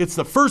Chronicles. It's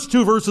the first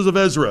two verses of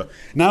Ezra.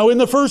 Now in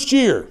the first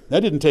year,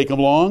 that didn't take him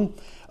long,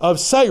 of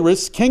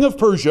Cyrus, king of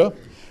Persia,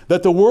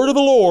 that the word of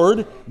the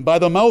Lord by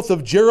the mouth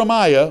of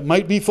Jeremiah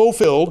might be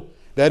fulfilled,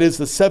 that is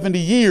the 70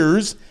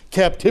 years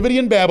captivity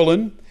in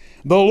Babylon,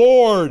 the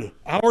Lord,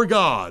 our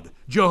God,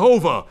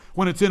 Jehovah,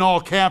 when it's in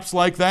all caps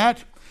like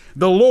that,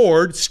 the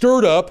Lord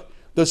stirred up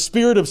the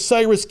spirit of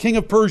Cyrus, king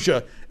of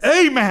Persia.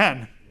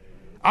 Amen.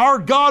 Our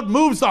God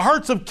moves the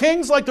hearts of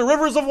kings like the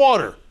rivers of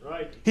water.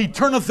 Right. He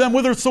turneth them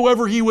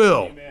whithersoever he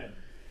will. Amen.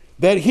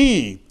 That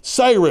he,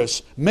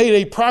 Cyrus, made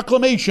a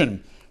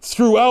proclamation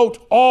throughout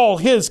all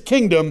his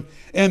kingdom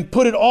and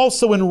put it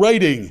also in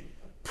writing.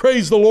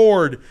 Praise the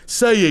Lord,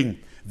 saying,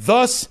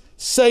 Thus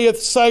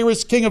saith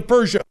Cyrus, king of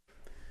Persia,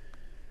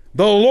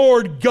 the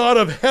Lord God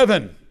of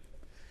heaven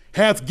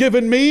hath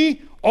given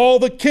me all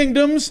the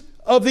kingdoms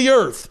of the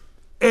earth.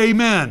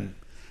 Amen.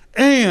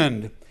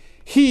 And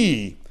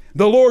he,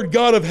 the Lord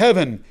God of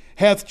heaven,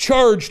 hath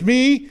charged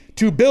me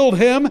to build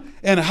him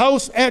an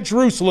house at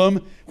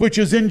Jerusalem, which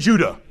is in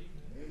Judah.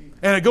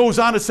 And it goes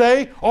on to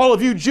say, all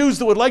of you Jews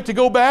that would like to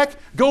go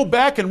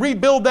back and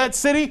rebuild that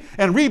city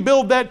and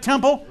rebuild that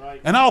temple,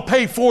 and I'll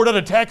pay for it out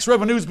of tax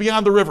revenues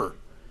beyond the river.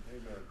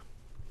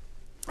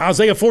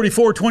 Isaiah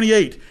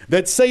 44:28,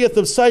 that saith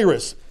of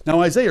Cyrus.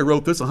 Now Isaiah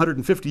wrote this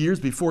 150 years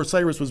before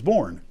Cyrus was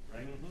born.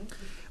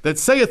 That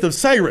saith of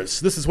Cyrus,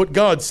 this is what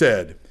God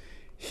said,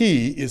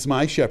 He is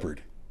my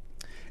shepherd,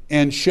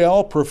 and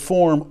shall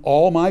perform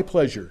all my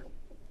pleasure.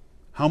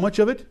 How much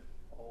of it?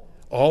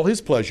 All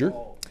his pleasure.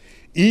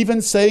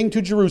 Even saying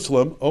to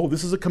Jerusalem, oh,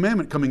 this is a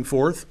commandment coming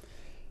forth,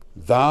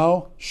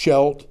 Thou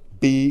shalt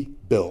be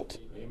built.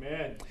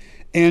 Amen.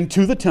 And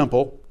to the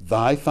temple,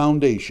 thy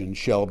foundation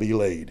shall be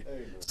laid.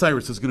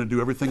 Cyrus is going to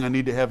do everything I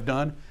need to have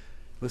done.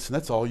 Listen,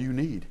 that's all you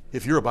need.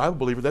 If you're a Bible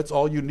believer, that's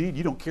all you need.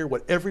 You don't care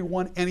what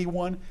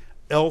anyone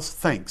else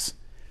thinks.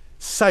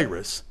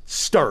 Cyrus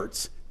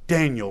starts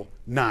Daniel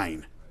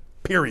 9.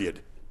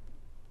 Period.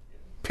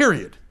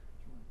 Period.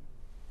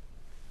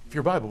 If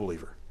you're a Bible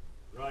believer.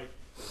 Right.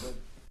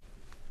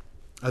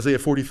 Isaiah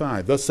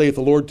 45, Thus saith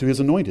the Lord to his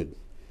anointed,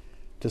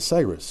 to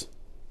Cyrus.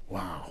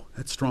 Wow,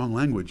 that's strong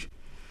language.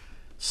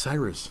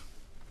 Cyrus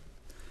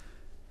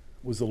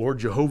was the Lord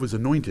Jehovah's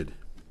anointed,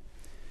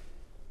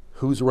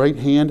 whose right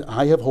hand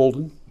I have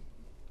holden,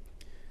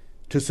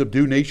 to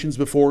subdue nations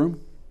before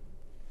him.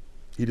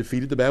 He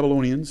defeated the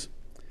Babylonians.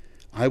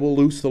 I will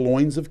loose the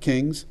loins of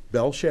kings,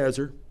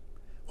 Belshazzar,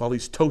 while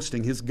he's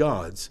toasting his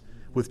gods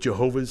with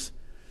Jehovah's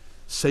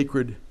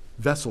sacred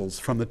vessels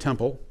from the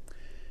temple.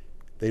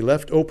 They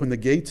left open the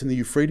gates in the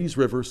Euphrates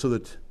River so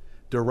that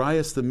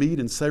Darius the Mede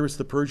and Cyrus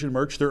the Persian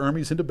marched their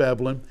armies into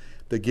Babylon.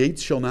 The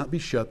gates shall not be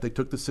shut. They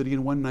took the city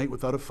in one night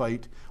without a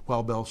fight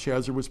while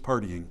Belshazzar was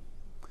partying.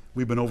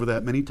 We've been over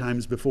that many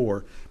times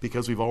before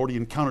because we've already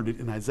encountered it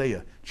in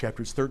Isaiah.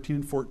 Chapters 13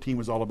 and 14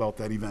 was all about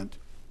that event.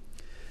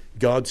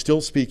 God still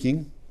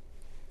speaking.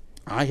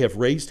 I have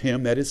raised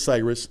him, that is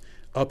Cyrus,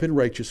 up in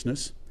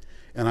righteousness,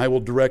 and I will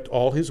direct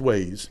all his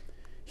ways.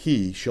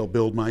 He shall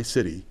build my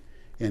city,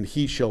 and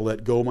he shall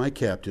let go my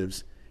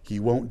captives. He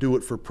won't do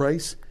it for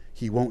price.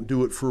 He won't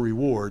do it for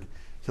reward.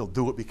 He'll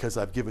do it because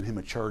I've given him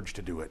a charge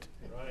to do it.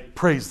 Right.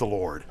 Praise the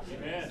Lord.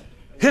 Amen.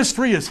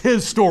 History is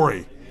his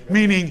story,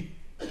 meaning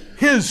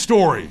his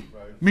story,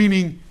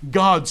 meaning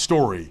God's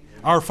story,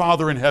 our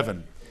Father in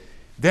heaven.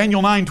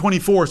 Daniel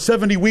 9:24,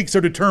 70 weeks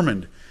are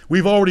determined.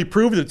 We've already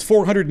proved that it's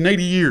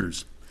 480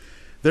 years.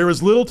 There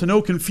is little to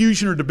no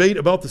confusion or debate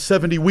about the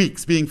 70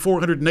 weeks being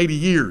 480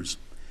 years.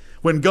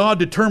 When God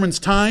determines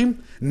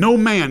time, no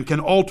man can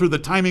alter the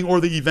timing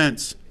or the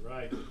events.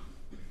 Right.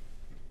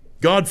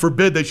 God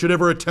forbid they should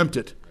ever attempt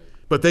it,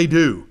 but they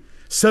do.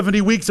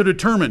 70 weeks are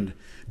determined.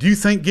 Do you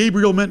think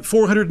Gabriel meant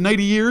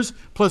 480 years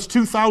plus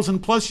 2,000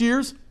 plus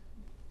years?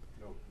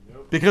 No.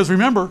 Because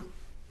remember,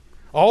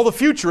 all the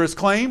futurists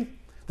claim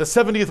the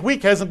 70th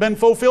week hasn't been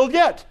fulfilled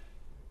yet.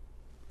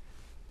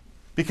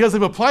 Because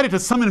they've applied it to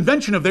some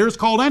invention of theirs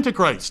called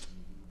Antichrist.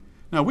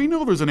 Now, we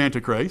know there's an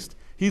Antichrist.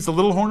 He's the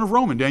little horn of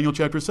Rome in Daniel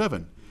chapter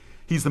 7.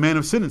 He's the man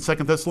of sin in 2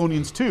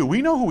 Thessalonians 2.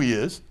 We know who he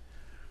is.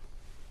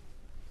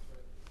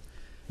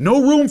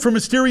 No room for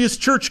mysterious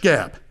church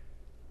gap.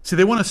 See,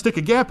 they want to stick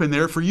a gap in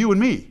there for you and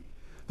me.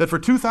 That for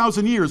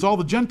 2,000 years, all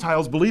the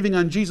Gentiles believing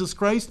on Jesus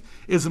Christ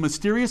is a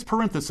mysterious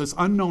parenthesis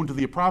unknown to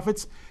the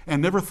prophets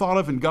and never thought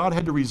of, and God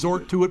had to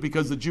resort to it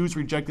because the Jews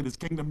rejected his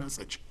kingdom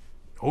message.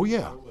 Oh,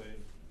 yeah.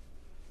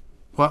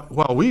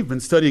 While we've been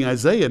studying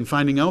Isaiah and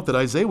finding out that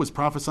Isaiah was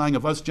prophesying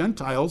of us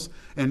Gentiles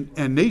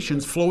and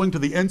nations flowing to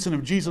the ensign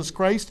of Jesus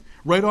Christ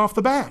right off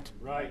the bat.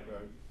 Right.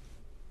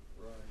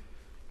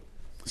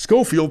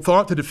 Schofield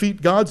thought to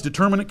defeat God's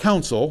determinate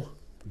counsel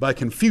by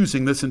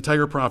confusing this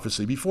entire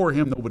prophecy. Before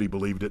him, nobody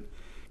believed it.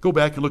 Go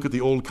back and look at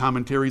the old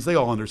commentaries. They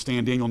all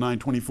understand Daniel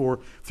 9:24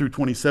 through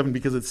 27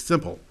 because it's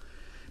simple.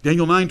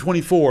 Daniel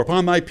 9:24,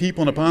 upon thy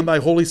people and upon thy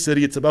holy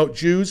city. It's about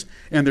Jews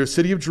and their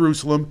city of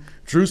Jerusalem.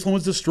 Jerusalem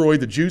was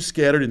destroyed, the Jews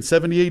scattered in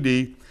 70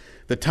 AD.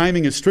 The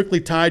timing is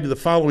strictly tied to the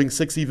following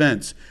 6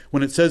 events.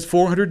 When it says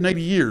 480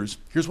 years,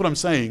 here's what I'm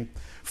saying.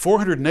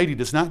 480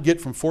 does not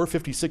get from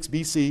 456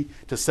 BC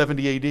to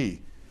 70 AD.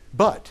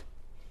 But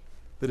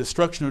the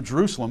destruction of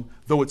Jerusalem,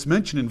 though it's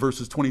mentioned in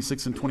verses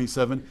 26 and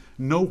 27,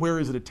 nowhere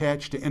is it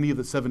attached to any of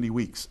the 70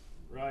 weeks.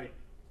 Right.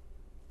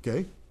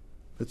 Okay?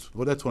 That's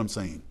what I'm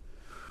saying.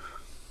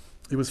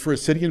 It was for a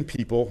city and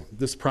people,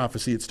 this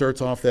prophecy. It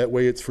starts off that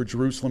way. It's for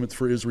Jerusalem. It's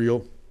for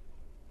Israel.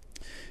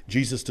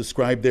 Jesus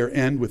described their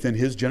end within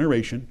his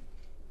generation.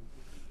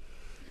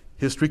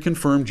 History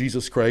confirmed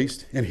Jesus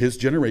Christ and his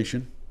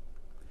generation.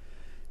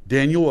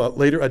 Daniel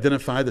later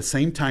identified the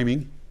same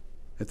timing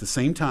at the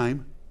same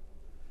time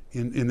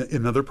in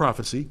another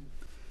prophecy.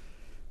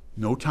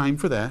 No time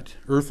for that.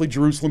 Earthly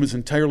Jerusalem is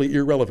entirely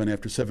irrelevant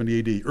after 70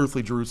 AD.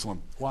 Earthly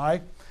Jerusalem.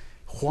 Why?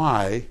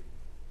 Why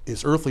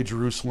is earthly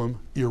Jerusalem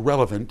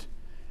irrelevant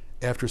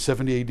after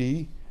 70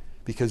 AD?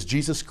 Because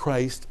Jesus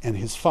Christ and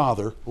his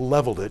Father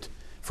leveled it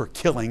for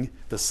killing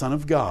the Son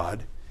of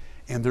God,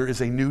 and there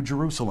is a new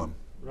Jerusalem.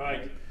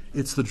 Right.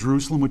 It's the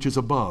Jerusalem which is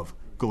above.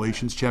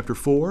 Galatians chapter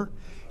 4,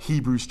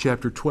 Hebrews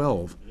chapter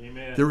 12.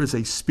 Amen. There is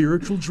a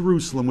spiritual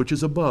Jerusalem which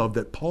is above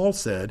that Paul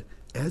said,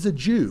 as a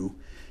Jew,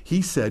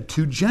 he said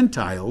to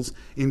Gentiles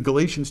in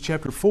Galatians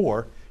chapter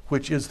 4,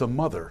 which is the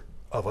mother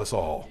of us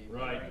all.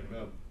 Right.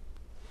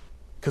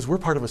 Because we're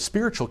part of a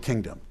spiritual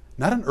kingdom,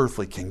 not an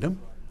earthly kingdom,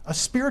 a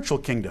spiritual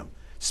kingdom.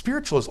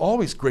 Spiritual is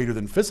always greater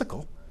than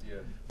physical. Yeah.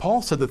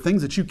 Paul said the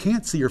things that you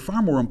can't see are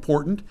far more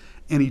important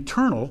and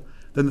eternal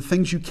than the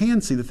things you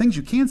can see. The things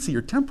you can see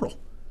are temporal.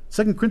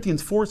 2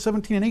 Corinthians 4,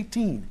 17 and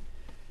 18.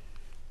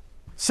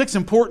 6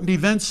 important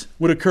events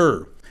would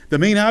occur. The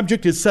main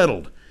object is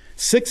settled.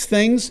 6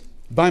 things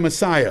by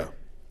Messiah.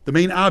 The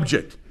main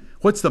object.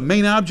 What's the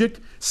main object?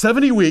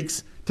 70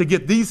 weeks to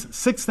get these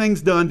 6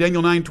 things done,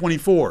 Daniel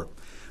 9:24.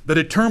 The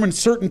determined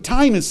certain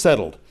time is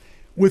settled.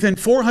 Within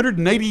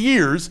 480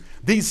 years,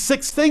 these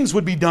 6 things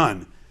would be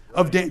done.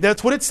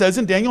 That's what it says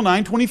in Daniel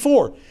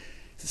 9:24.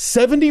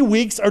 70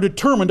 weeks are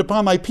determined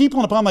upon thy people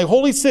and upon thy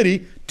holy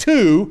city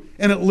to,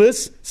 and it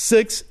lists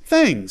 6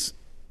 things.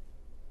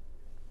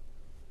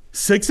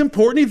 6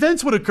 important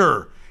events would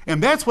occur.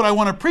 And that's what I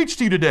want to preach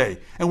to you today.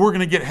 And we're going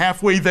to get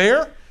halfway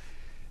there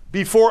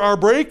before our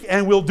break,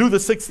 and we'll do the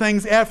 6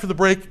 things after the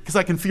break because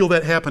I can feel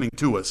that happening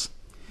to us.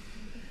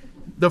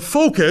 The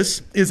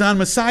focus is on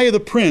Messiah the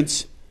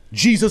Prince,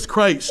 Jesus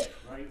Christ.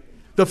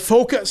 The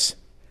focus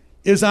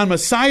is on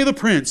Messiah the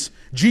Prince,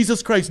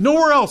 Jesus Christ.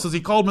 Nowhere else is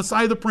he called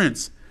Messiah the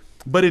Prince,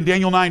 but in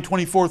Daniel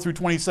 9:24 through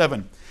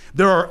 27.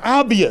 There are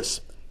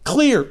obvious,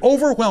 clear,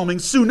 overwhelming,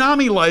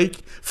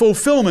 tsunami-like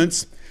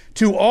fulfillments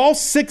to all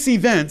 6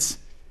 events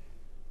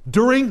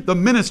during the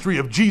ministry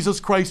of Jesus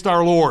Christ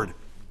our Lord.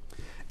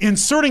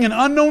 Inserting an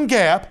unknown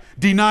gap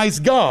denies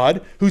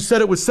God, who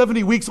said it was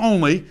 70 weeks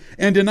only,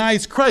 and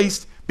denies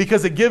Christ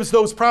because it gives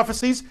those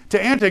prophecies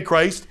to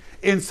Antichrist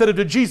instead of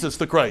to Jesus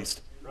the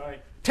Christ.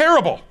 Right.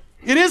 Terrible.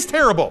 It is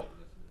terrible.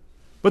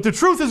 But the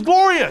truth is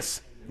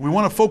glorious. We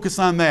want to focus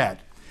on that.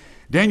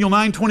 Daniel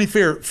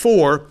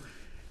 9:24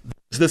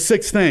 is the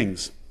 6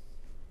 things.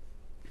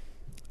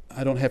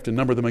 I don't have to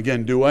number them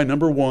again, do I?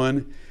 Number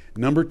 1,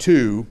 number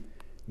 2,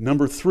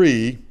 number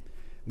 3,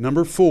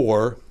 number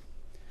 4,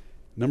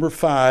 number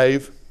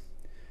 5,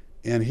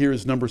 and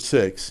here's number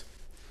 6.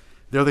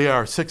 There they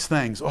are, 6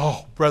 things.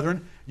 Oh,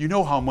 brethren, you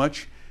know how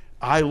much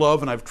I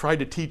love, and I've tried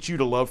to teach you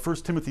to love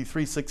 1 Timothy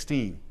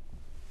 3:16.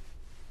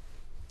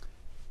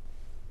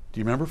 Do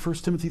you remember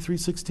 1 Timothy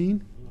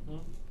 3:16? Mm-hmm.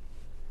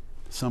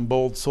 Some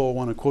bold soul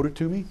want to quote it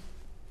to me?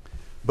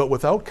 But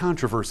without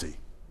controversy,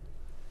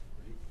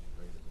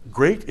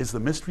 great is the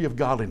mystery of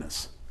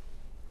godliness.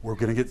 We're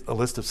going to get a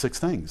list of 6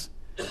 things.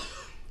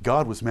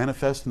 God was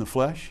manifest in the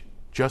flesh,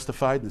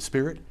 justified in the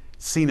spirit,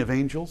 seen of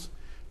angels,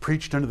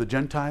 preached unto the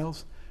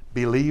Gentiles,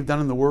 believed on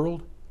in the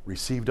world,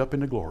 received up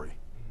into glory.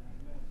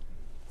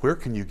 Where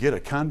can you get a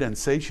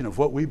condensation of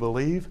what we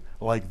believe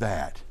like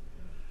that?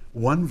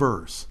 1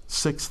 verse,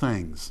 6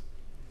 things.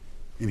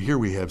 And here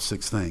we have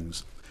 6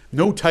 things.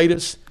 No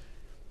Titus,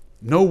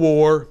 no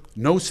war,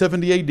 no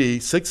 70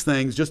 AD, 6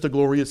 things, just a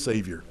glorious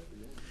Savior.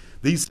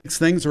 These 6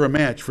 things are a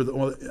match for the,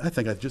 well, I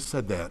think I just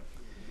said that.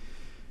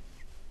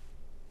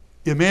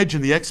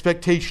 Imagine the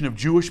expectation of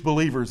Jewish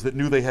believers that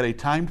knew they had a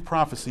timed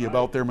prophecy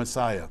about their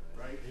Messiah.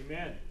 Right.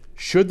 Amen.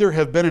 Should there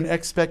have been an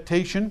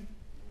expectation?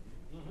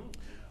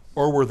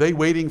 Or were they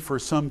waiting for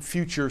some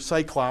future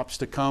Cyclops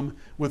to come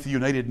with the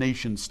United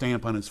Nations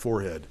stamp on his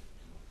forehead?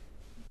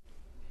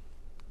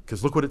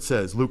 Because look what it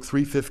says, Luke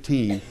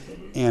 3:15.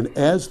 And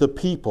as the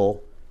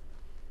people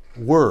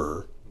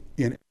were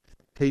in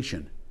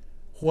expectation,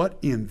 what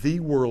in the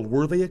world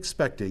were they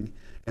expecting,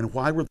 and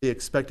why were they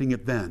expecting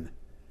it then?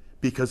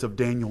 Because of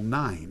Daniel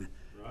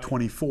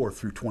 9:24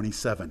 through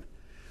 27.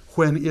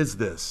 When is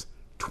this?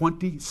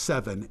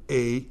 27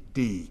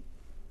 A.D.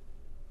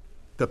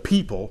 The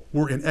people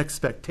were in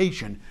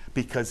expectation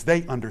because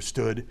they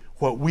understood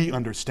what we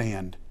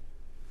understand.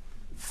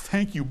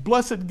 Thank you,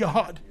 blessed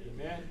God.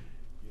 Amen.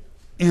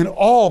 And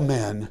all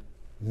men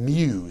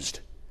mused.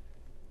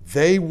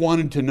 They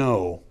wanted to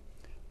know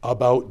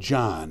about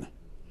John.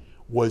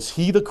 Was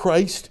he the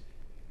Christ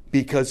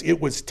because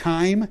it was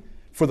time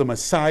for the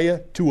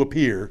Messiah to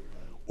appear,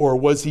 or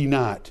was he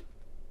not?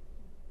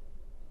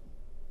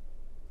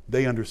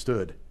 They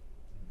understood.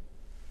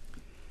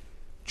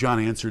 John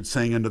answered,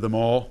 saying unto them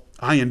all,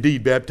 I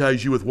indeed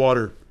baptize you with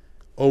water.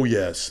 Oh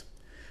yes,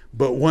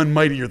 but one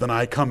mightier than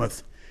I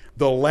cometh,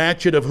 the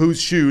latchet of whose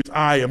shoes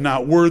I am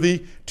not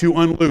worthy to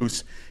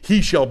unloose.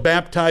 He shall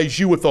baptize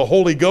you with the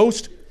Holy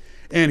Ghost,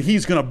 and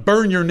he's going to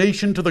burn your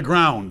nation to the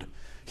ground.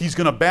 He's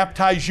going to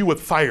baptize you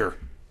with fire.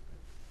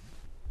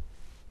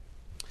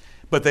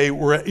 But they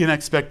were in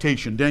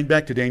expectation.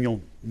 Back to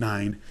Daniel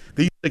 9.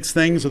 These 6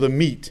 things are the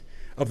meat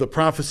of the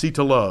prophecy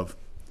to love.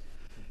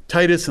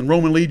 Titus and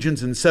Roman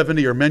legions in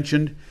 70 are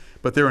mentioned,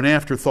 but they're an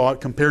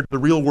afterthought compared to the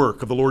real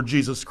work of the Lord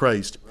Jesus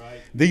Christ.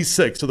 Right. These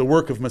 6 are the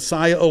work of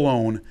Messiah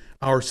alone,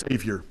 our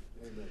Savior,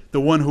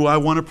 the one who I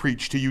want to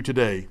preach to you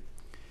today.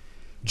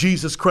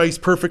 Jesus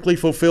Christ perfectly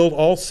fulfilled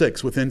all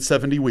 6 within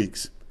 70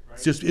 weeks.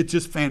 Right. It's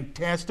just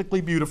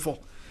fantastically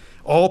beautiful.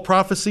 All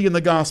prophecy and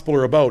the gospel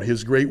are about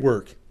his great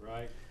work.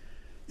 Right.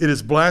 It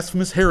is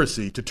blasphemous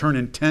heresy to turn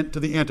intent to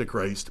the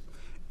Antichrist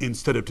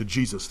instead of to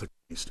Jesus the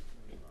Christ.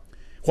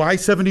 Why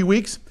 70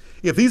 weeks?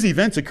 If these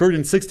events occurred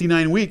in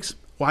 69 weeks,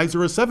 why is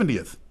there a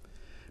 70th?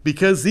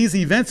 Because these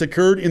events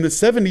occurred in the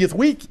 70th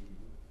week,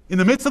 in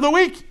the midst of the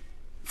week.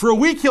 For a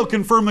week he'll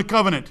confirm the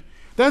covenant.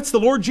 That's the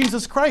Lord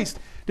Jesus Christ.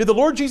 Did the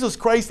Lord Jesus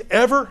Christ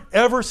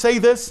ever say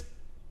this?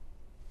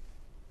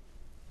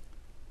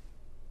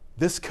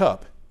 This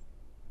cup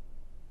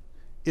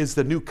is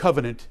the new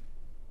covenant.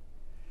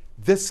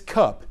 This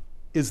cup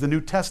is the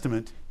New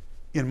Testament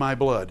in my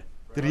blood.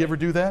 Did he ever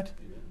do that?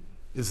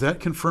 Is that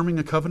confirming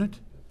a covenant?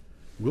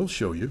 We'll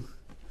show you.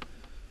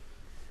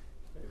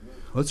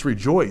 Let's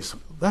rejoice.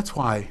 That's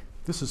why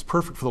this is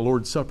perfect for the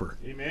Lord's Supper.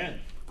 Amen.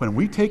 When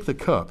we take the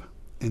cup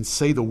and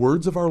say the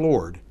words of our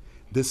Lord,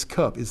 this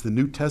cup is the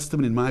New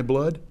Testament in my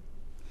blood,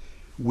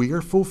 we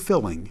are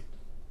fulfilling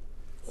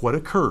what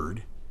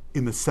occurred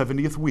in the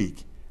 70th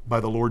week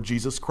by the Lord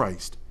Jesus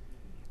Christ.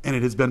 And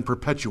it has been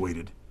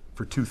perpetuated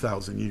for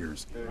 2,000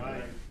 years.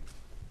 Right.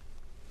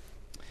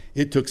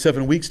 It took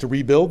 7 weeks to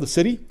rebuild the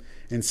city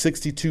and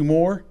 62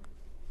 more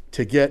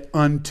to get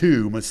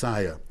unto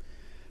Messiah.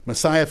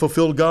 Messiah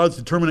fulfilled God's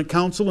determinate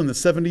counsel in the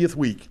 70th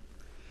week.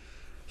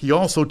 He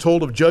also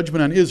told of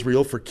judgment on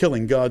Israel for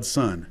killing God's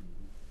son.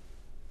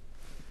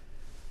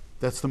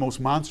 That's the most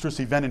monstrous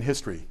event in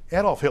history.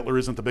 Adolf Hitler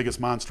isn't the biggest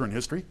monster in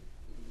history.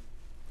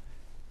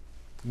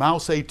 Mao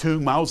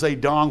Zedong, Mao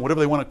Zedong,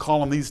 whatever they want to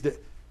call him these days,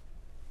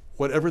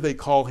 whatever they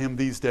call him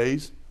these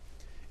days,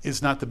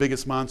 is not the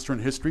biggest monster in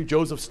history.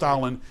 Joseph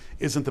Stalin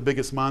isn't the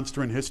biggest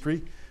monster in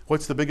history.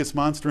 What's the biggest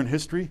monster in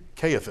history?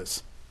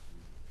 Caiaphas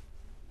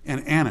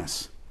and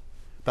Annas,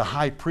 the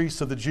high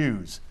priest of the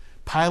Jews.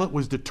 Pilate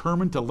was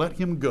determined to let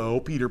him go,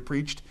 Peter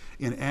preached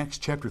in Acts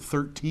chapter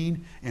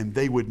 13, and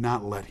they would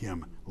not let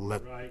him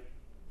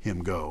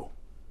go.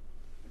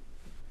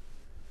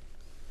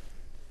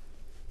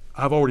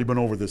 I've already been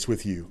over this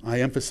with you. I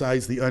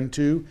emphasize the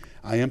unto,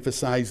 I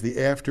emphasize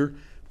the after,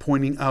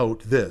 pointing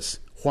out this.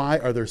 Why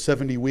are there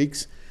 70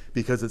 weeks?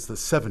 Because it's the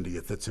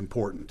 70th that's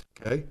important,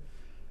 okay?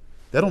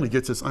 That only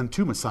gets us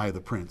unto Messiah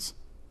the Prince.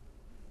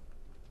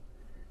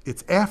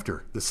 It's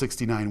after the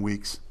 69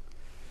 weeks.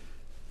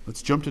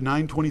 Let's jump to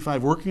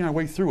 9:25, working our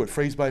way through it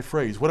phrase by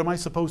phrase. What am I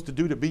supposed to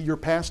do to be your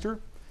pastor?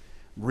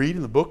 Read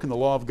in the book and the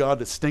law of God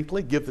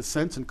distinctly, give the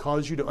sense, and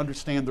cause you to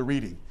understand the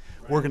reading.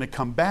 Right. We're going to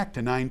come back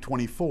to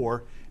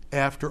 9:24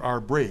 after our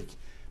break,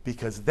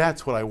 because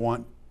that's what I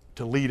want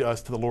to lead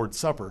us to the Lord's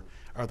Supper,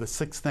 are the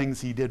 6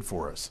 things he did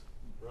for us.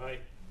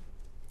 Right.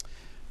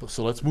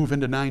 So let's move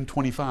into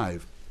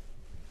 9:25.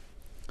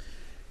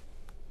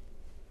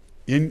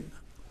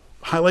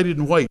 Highlighted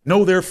in white,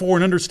 know therefore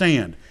and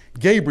understand.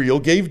 Gabriel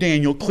gave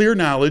Daniel clear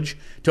knowledge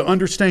to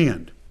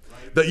understand.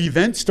 Right. The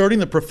event starting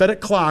the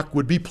prophetic clock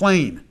would be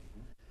plain.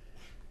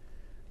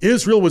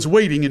 Israel was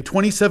waiting in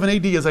 27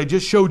 AD, as I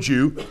just showed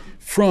you,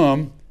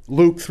 from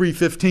Luke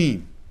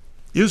 3:15.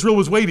 Israel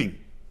was waiting.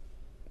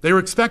 They were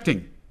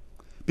expecting,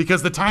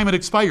 because the time had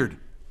expired.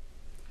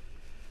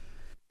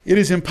 It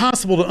is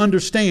impossible to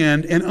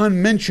understand an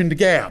unmentioned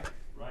gap.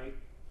 Right.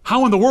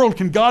 How in the world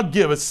can God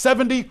give a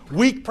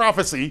 70-week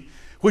prophecy,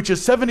 which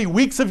is 70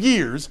 weeks of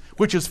years,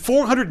 which is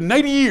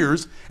 480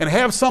 years, and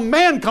have some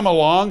man come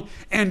along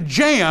and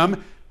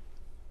jam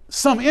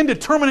some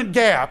indeterminate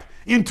gap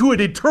into a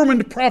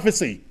determined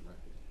prophecy?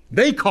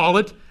 They call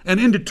it an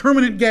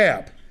indeterminate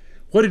gap.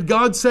 What did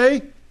God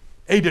say?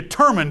 A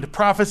determined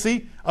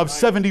prophecy of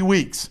 70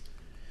 weeks.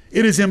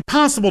 It is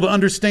impossible to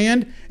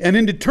understand an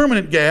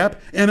indeterminate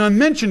gap, an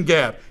unmentioned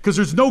gap, because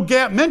there's no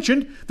gap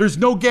mentioned, there's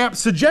no gap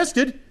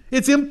suggested.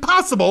 It's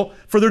impossible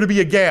for there to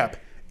be a gap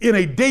in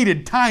a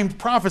dated, timed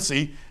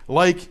prophecy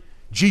like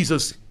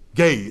Jesus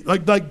gave,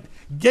 like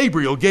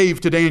Gabriel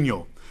gave to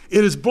Daniel.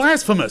 It is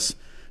blasphemous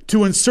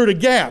to insert a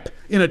gap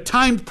in a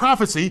timed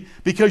prophecy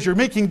because you're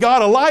making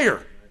God a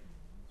liar.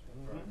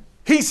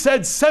 He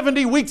said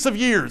 70 weeks of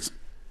years,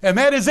 and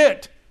that is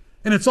it.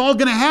 And it's all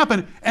going to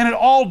happen, and it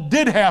all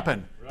did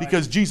happen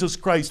because Jesus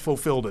Christ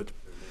fulfilled it.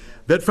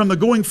 That from the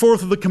going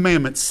forth of the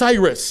commandment,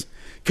 Cyrus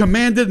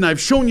commanded, and I've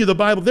shown you the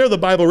Bible, there the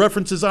Bible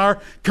references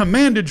are,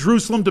 commanded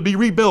Jerusalem to be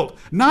rebuilt,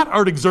 not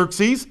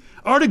Artaxerxes.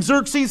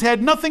 Artaxerxes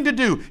had nothing to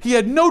do. He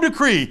had no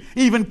decree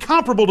even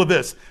comparable to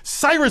this.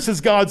 Cyrus is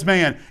God's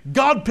man.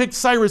 God picked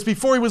Cyrus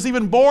before he was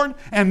even born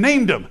and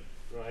named him.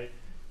 Right.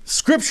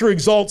 Scripture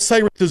exalts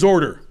Cyrus's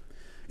order.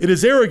 It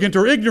is arrogant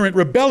or ignorant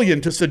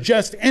rebellion to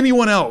suggest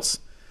anyone else.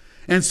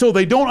 And so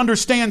they don't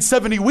understand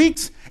 70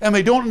 weeks, and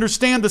they don't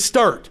understand the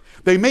start.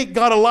 They make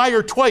God a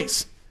liar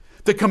twice.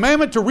 The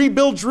commandment to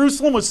rebuild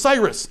Jerusalem was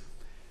Cyrus.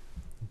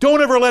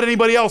 Don't ever let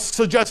anybody else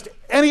suggest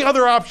any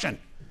other option,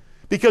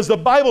 because the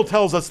Bible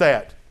tells us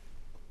that.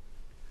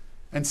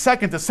 And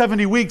second, the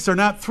 70 weeks are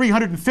not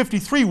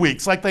 353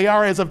 weeks like they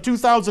are as of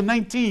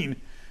 2019.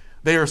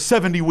 They are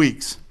 70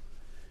 weeks,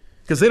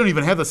 because they don't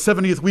even have the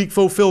 70th week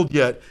fulfilled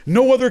yet.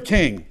 No other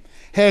king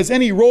has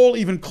any role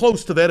even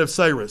close to that of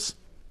Cyrus.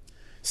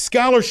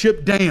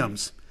 Scholarship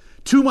damns.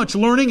 Too much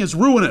learning is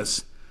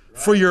ruinous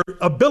for your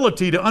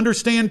ability to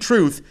understand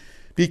truth,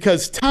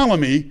 because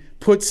Ptolemy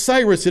put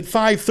Cyrus at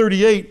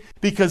 538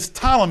 because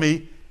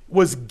Ptolemy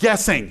was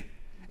guessing.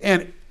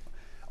 And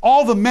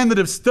all the men that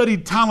have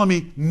studied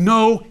Ptolemy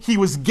know he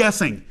was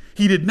guessing.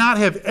 He did not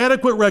have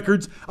adequate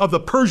records of the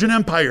Persian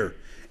Empire,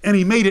 and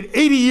he made it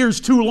 80 years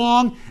too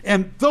long,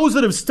 and those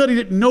that have studied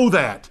it know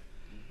that.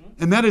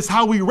 And that is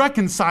how we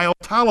reconcile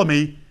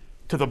Ptolemy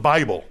to the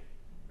Bible.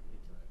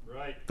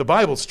 Right. The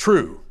Bible's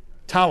true.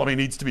 Ptolemy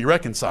needs to be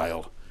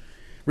reconciled.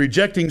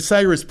 Rejecting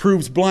Cyrus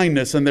proves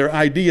blindness, and their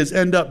ideas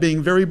end up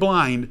being very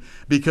blind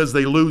because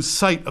they lose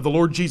sight of the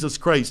Lord Jesus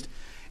Christ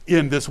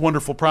in this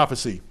wonderful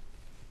prophecy.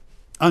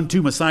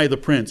 Unto Messiah the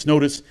Prince.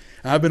 Notice,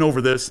 I've been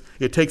over this.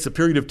 It takes a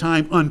period of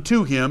time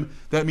unto him.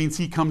 That means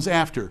he comes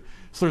after.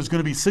 So there's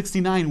going to be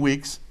 69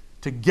 weeks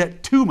to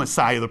get to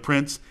Messiah the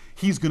Prince.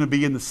 He's going to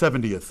be in the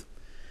 70th.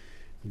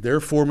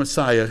 Therefore,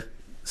 Messiah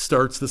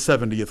starts the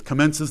 70th,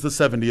 commences the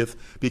 70th,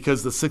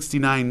 because the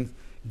 69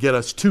 get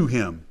us to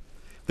him.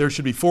 There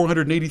should be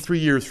 483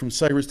 years from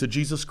Cyrus to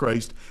Jesus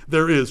Christ.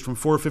 There is from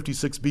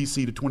 456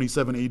 BC to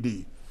 27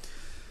 AD.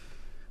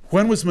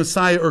 When was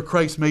Messiah or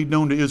Christ made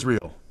known to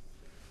Israel?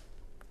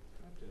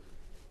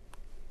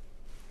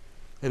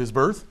 At his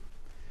birth?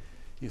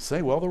 You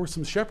say, well, there were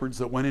some shepherds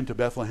that went into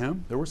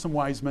Bethlehem. There were some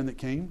wise men that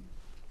came.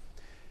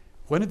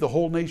 When did the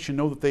whole nation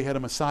know that they had a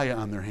Messiah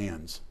on their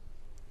hands?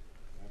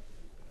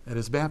 At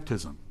his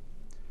baptism.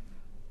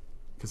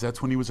 Because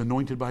that's when he was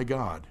anointed by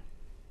God.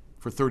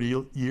 For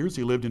 30 years,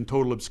 he lived in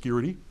total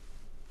obscurity.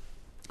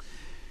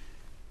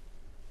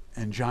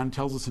 And John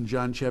tells us in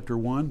John chapter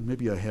 1,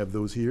 maybe I have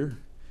those here.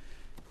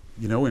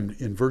 You know,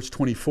 in verse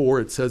 24,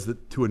 it says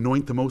that to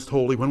anoint the most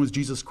holy. When was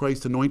Jesus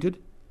Christ anointed?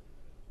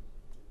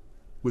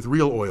 With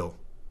real oil,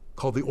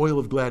 called the oil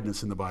of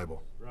gladness in the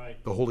Bible.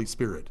 Right. The Holy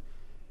Spirit.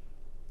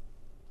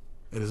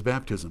 At his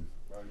baptism.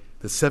 Right.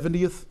 The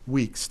 70th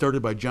week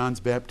started by John's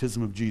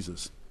baptism of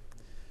Jesus.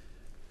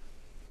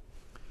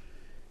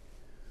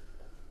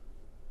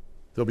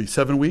 There'll be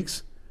 7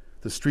 weeks.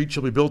 The street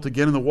shall be built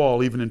again in the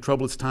wall, even in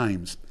troublous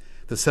times.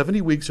 The 70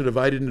 weeks are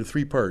divided into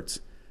 3 parts.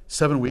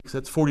 7 weeks,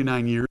 that's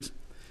 49 years,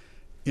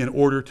 in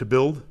order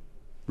to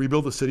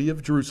rebuild the city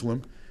of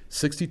Jerusalem.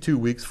 62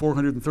 weeks,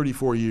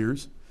 434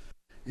 years,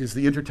 is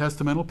the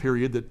intertestamental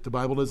period that the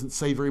Bible doesn't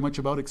say very much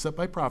about except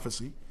by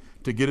prophecy,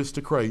 to get us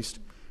to Christ.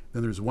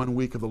 Then there's 1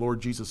 week of the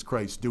Lord Jesus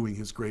Christ doing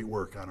his great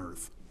work on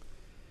earth.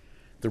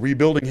 The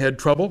rebuilding had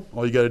trouble.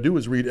 All you got to do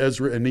is read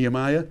Ezra and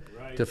Nehemiah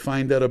to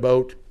find out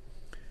about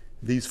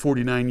these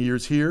 49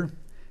 years here.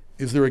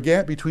 Is there a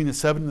gap between the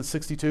 7 and the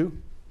 62?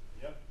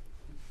 Yep.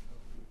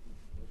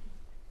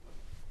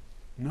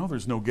 No,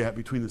 there's no gap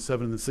between the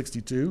 7 and the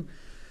 62.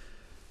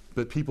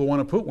 But people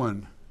want to put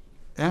one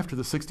after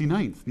the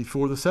 69th,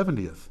 before the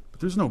 70th.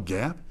 But there's no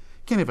gap.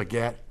 You can't have a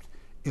gap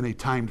in a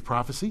timed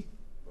prophecy.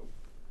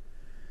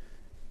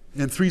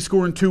 In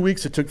 62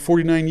 weeks, it took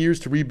 49 years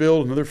to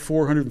rebuild, another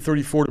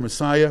 434 to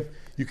Messiah.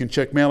 You can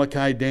check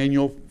Malachi,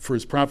 Daniel for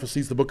his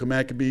prophecies, the book of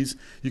Maccabees.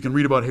 You can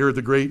read about Herod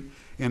the Great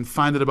and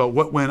find out about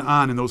what went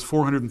on in those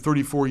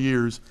 434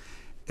 years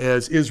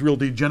as Israel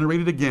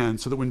degenerated again,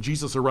 so that when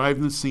Jesus arrived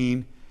in the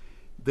scene,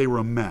 they were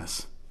a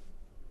mess.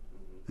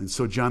 And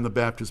so John the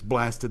Baptist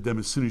blasted them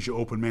as soon as you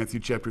open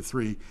Matthew chapter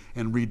 3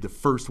 and read the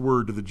first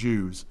word to the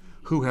Jews.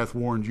 Who hath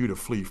warned you to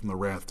flee from the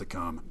wrath to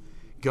come?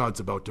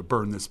 God's about to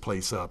burn this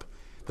place up.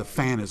 The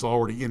fan is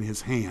already in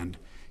his hand.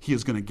 He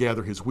is going to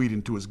gather his wheat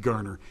into his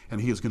garner,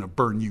 and he is going to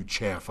burn you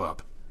chaff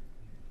up.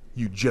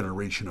 You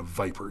generation of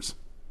vipers.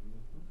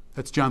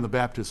 That's John the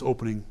Baptist's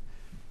opening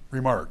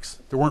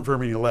remarks. There weren't very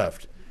many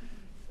left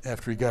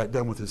after he got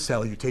done with his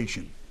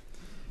salutation.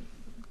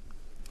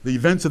 The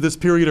events of this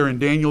period are in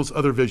Daniel's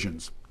other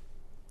visions.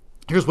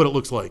 Here's what it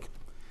looks like.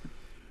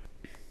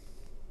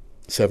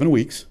 7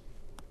 weeks.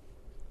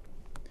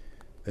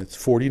 That's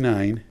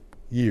 49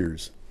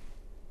 years.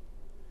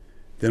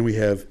 Then we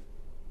have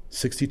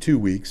 62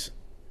 weeks,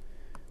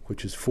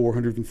 which is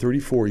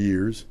 434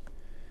 years.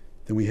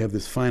 Then we have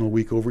this final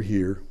week over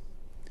here,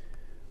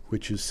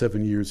 which is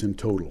 7 years in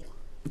total.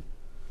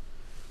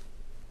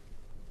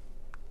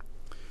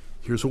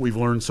 Here's what we've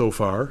learned so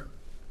far.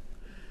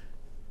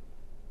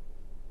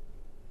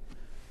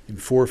 In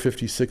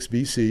 456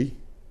 BC,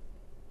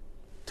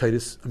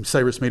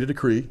 Cyrus made a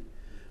decree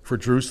for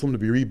Jerusalem to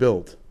be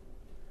rebuilt.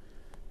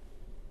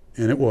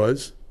 And it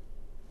was.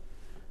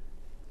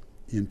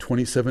 In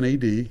 27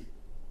 AD,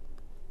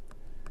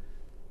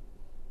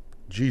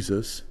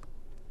 Jesus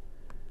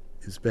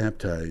is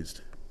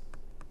baptized.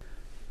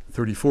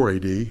 34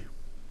 AD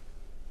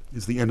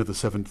is the end of the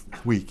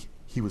 7th week.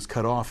 He was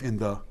cut off in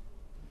the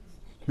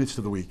midst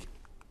of the week.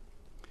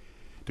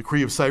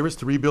 Decree of Cyrus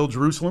to rebuild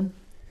Jerusalem.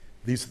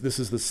 This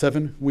is the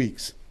 7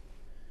 weeks.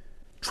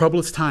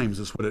 Troublous times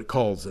is what it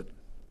calls it.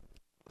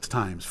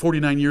 Times.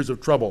 49 years of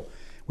trouble.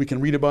 We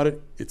can read about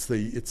it. It's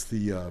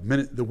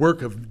the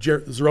work of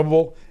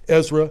Zerubbabel,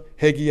 Ezra,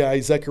 Haggai,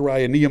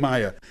 Zechariah,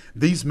 Nehemiah.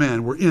 These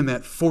men were in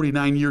that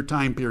 49-year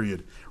time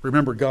period.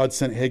 Remember, God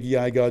sent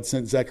Haggai, God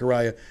sent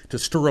Zechariah to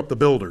stir up the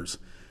builders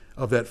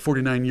of that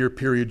 49-year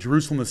period.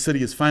 Jerusalem, the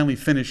city, is finally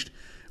finished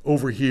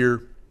over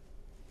here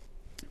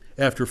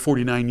after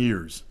 49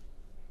 years.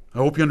 I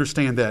hope you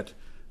understand that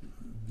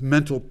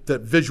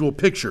visual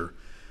picture.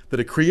 The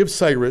decree of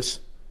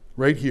Cyrus,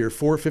 right here,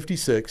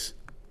 456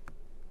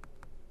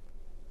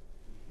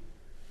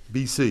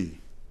 BC.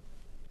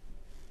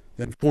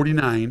 Then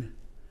 49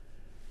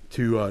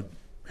 to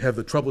have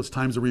the troublous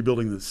times of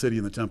rebuilding the city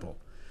and the temple.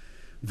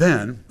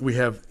 Then we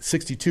have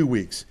 62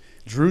 weeks.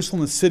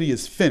 Jerusalem, the city,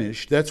 is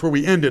finished. That's where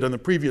we ended on the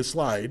previous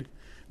slide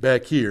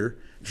back here.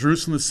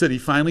 Jerusalem, the city,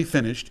 finally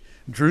finished.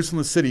 Jerusalem,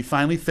 the city,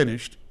 finally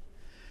finished.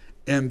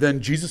 And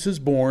then Jesus is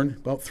born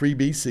about 3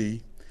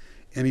 BC,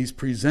 and he's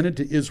presented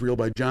to Israel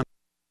by John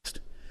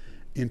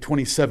in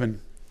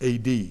 27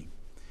 AD.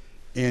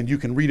 And you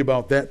can read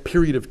about that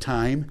period of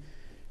time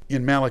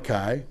in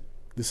Malachi.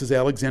 This is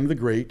Alexander the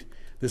Great.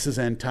 This is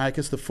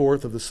Antiochus IV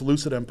of the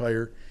Seleucid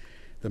Empire.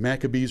 The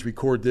Maccabees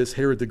record this,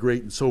 Herod the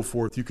Great, and so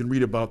forth. You can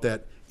read about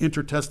that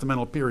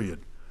intertestamental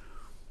period.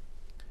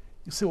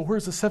 You say, well,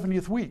 where's the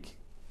 70th week?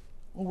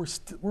 Well,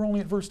 we're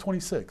only at verse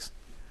 26.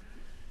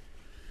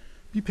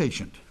 Be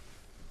patient.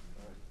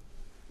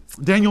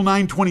 Daniel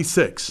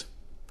 9:26.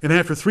 And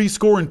after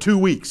 62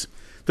 weeks,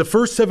 the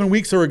first 7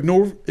 weeks are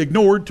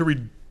ignored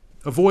to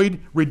avoid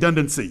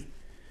redundancy.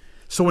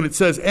 So when it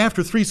says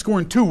after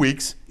 62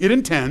 weeks, it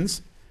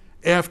intends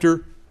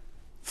after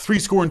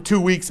 62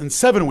 weeks and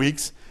 7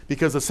 weeks,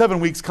 because the 7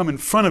 weeks come in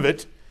front of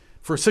it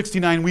for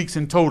 69 weeks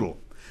in total.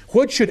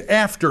 What should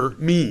after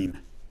mean?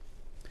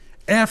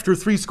 After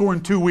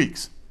 62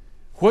 weeks.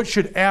 What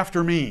should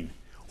after mean?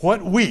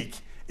 What week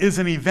is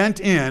an event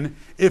in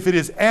if it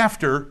is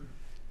after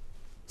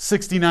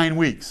 69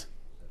 weeks?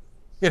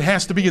 It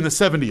has to be in the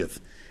 70th.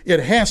 It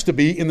has to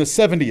be in the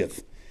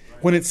 70th.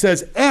 When it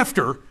says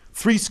after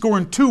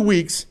 62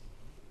 weeks,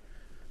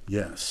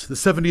 yes, the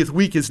 70th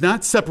week is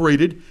not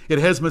separated. It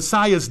has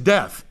Messiah's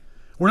death.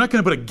 We're not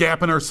going to put a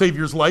gap in our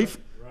Savior's life.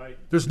 Right.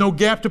 There's no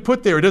gap to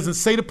put there. It doesn't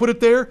say to put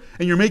it there,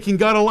 and you're making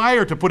God a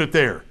liar to put it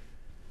there.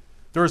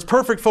 There is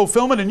perfect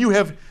fulfillment,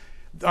 and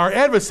our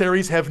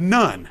adversaries have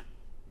none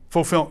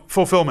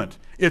fulfillment.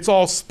 It's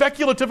all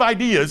speculative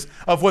ideas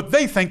of what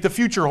they think the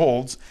future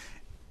holds,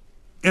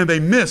 and they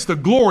miss the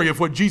glory of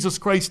what Jesus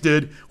Christ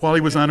did while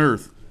he was on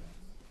earth.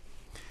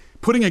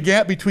 Putting a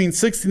gap between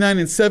 69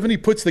 and 70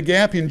 puts the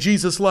gap in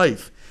Jesus'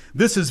 life.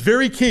 This is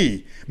very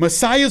key.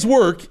 Messiah's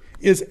work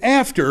is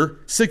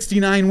after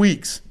 69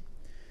 weeks.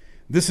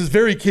 This is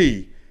very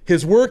key.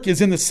 His work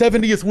is in the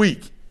 70th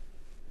week,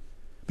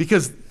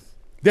 because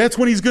that's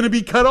when he's going to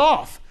be cut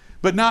off,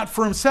 but not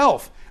for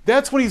himself.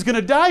 That's when he's going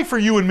to die for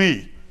you and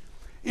me,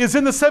 is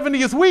in the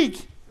 70th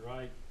week.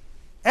 Right.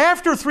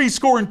 After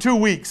 62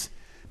 weeks,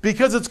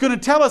 because it's going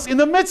to tell us in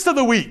the midst of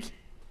the week,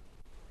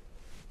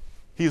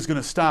 he is going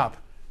to stop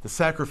the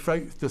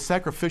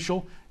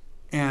sacrificial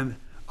and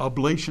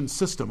oblation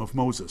system of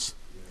Moses,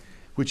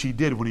 which he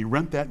did when he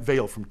rent that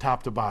veil from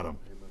top to bottom.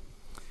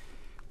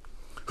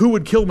 Who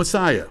would kill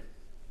Messiah?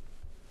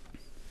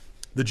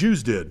 The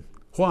Jews did.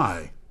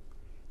 Why?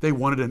 They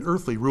wanted an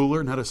earthly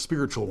ruler, not a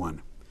spiritual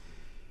one.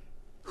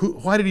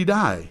 Why did he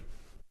die?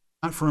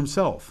 Not for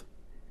himself,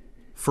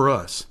 for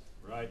us.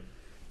 Right.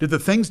 Did the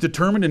things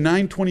determined in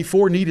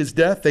 924 need his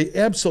death? They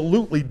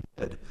absolutely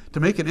did. To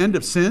make an end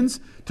of sins,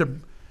 to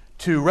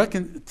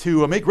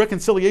make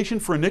reconciliation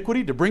for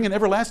iniquity, to bring in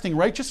everlasting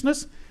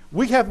righteousness.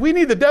 We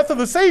need the death of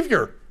the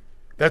Savior.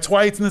 That's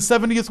why it's in the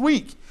 70th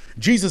week.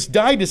 Jesus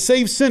died to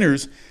save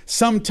sinners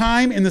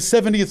sometime in the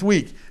 70th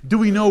week. Do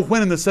we know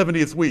when in the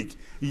 70th week?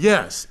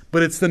 Yes,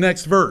 but it's the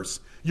next verse.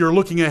 You're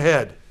looking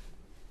ahead.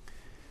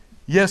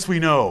 Yes, we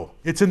know.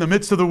 It's in the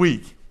midst of the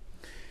week.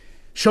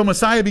 Shall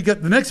Messiah be...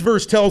 The next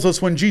verse tells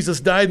us when Jesus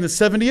died in the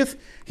 70th,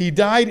 he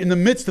died in the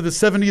midst of the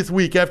 70th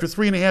week after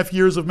 3.5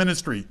 years of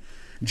ministry.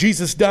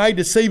 Jesus died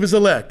to save his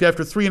elect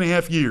after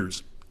 3.5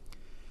 years.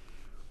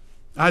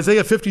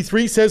 Isaiah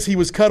 53 says he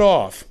was cut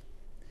off.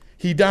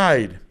 He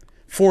died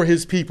for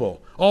his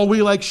people. All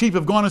we like sheep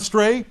have gone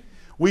astray.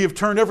 We have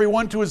turned every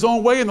one to his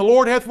own way, and the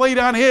Lord hath laid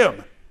on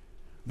him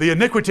the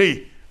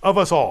iniquity of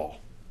us all.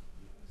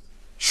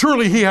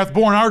 Surely he hath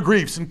borne our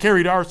griefs and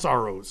carried our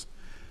sorrows.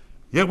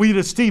 Yet we did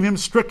esteem him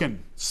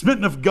stricken,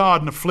 smitten of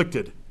God, and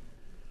afflicted.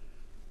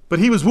 But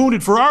he was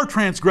wounded for our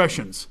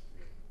transgressions.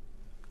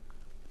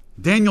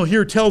 Daniel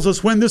here tells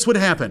us when this would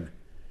happen.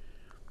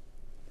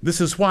 This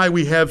is why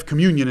we have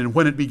communion and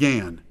when it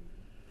began.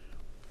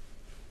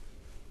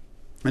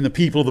 And the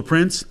people of the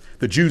prince,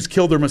 the Jews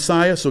killed their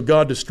Messiah, so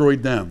God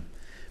destroyed them.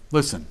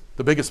 Listen,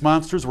 the biggest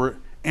monsters were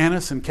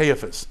Annas and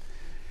Caiaphas.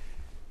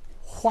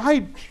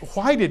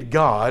 Why did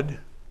God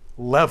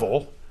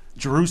level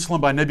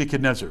Jerusalem by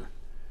Nebuchadnezzar?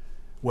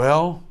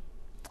 Well,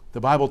 the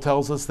Bible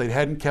tells us they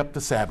hadn't kept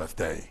the Sabbath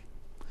day.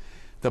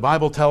 The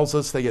Bible tells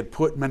us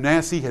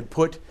Manasseh had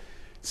put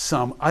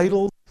some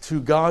idols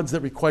to gods that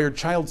required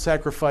child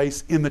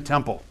sacrifice in the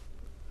temple.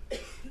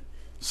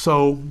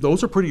 So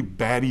those are pretty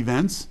bad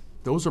events.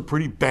 Those are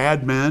pretty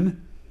bad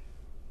men.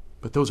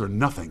 But those are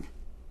nothing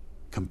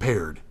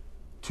compared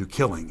to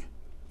killing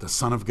the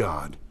Son of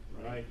God.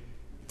 Right.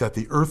 That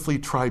the earthly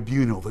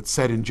tribunal that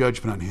sat in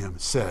judgment on him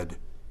said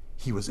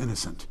he was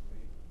innocent.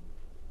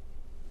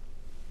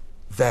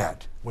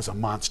 That was a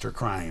monster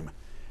crime,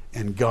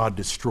 and God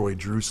destroyed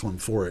Jerusalem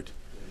for it.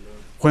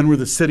 When were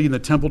the city and the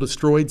temple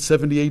destroyed?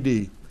 70 AD.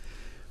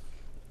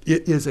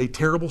 It is a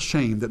terrible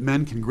shame that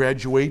men can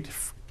graduate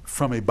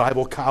from a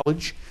Bible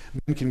college,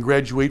 men can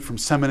graduate from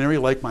seminary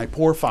like my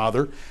poor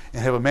father,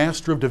 and have a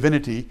Master of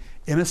Divinity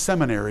in a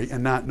seminary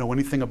and not know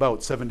anything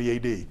about 70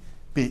 AD.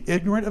 Be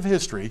ignorant of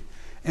history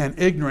and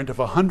ignorant of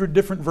 100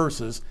 different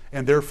verses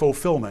and their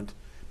fulfillment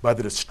by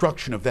the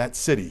destruction of that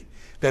city.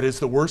 That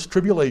is the worst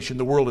tribulation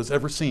the world has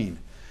ever seen.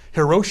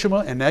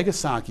 Hiroshima and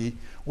Nagasaki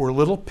were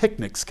little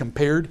picnics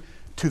compared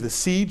to the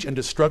siege and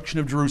destruction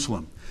of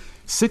Jerusalem.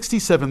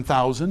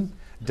 67,000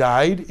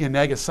 died in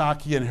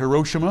Nagasaki and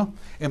Hiroshima,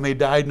 and they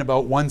died in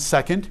about 1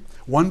 second.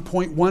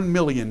 1.1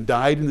 million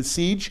died in the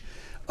siege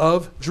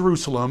of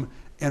Jerusalem,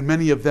 and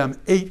many of them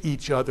ate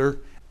each other,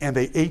 and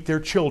they ate their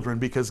children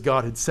because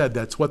God had said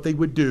that's what they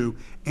would do,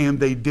 and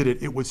they did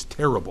it. It was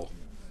terrible.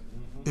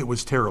 It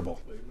was terrible.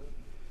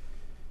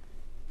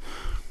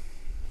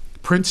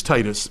 Prince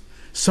Titus,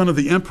 son of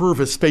the Emperor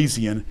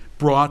Vespasian,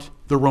 brought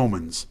the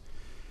Romans.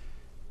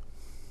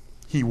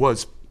 He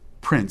was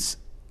prince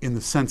in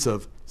the sense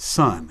of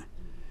son,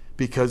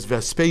 because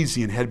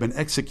Vespasian had been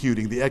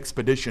executing the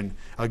expedition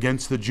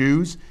against the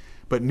Jews,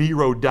 but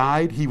Nero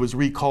died. He was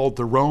recalled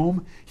to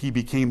Rome. He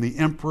became the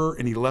emperor,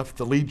 and he left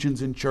the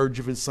legions in charge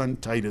of his son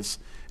Titus,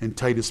 and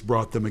Titus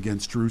brought them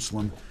against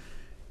Jerusalem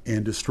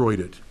and destroyed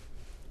it.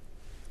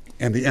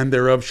 And the end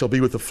thereof shall be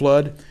with the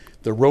flood.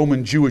 The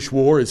Roman-Jewish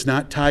war is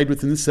not tied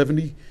within the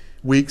 70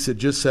 weeks. It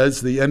just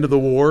says the end of the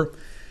war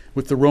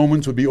with the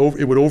Romans would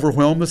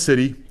overwhelm the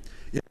city.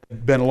 It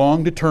had been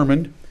long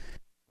determined.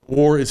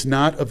 War is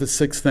not of the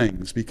 6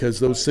 things, because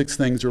those 6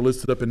 things are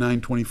listed up in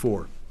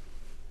 924.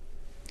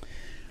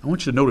 I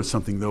want you to notice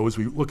something, though, as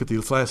we look at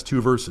these last 2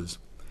 verses.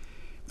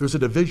 There's a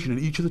division in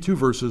each of the 2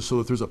 verses so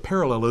that there's a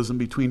parallelism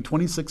between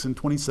 26 and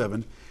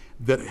 27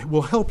 that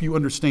will help you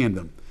understand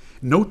them.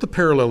 Note the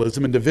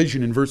parallelism and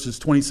division in verses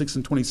 26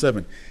 and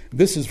 27.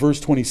 This is verse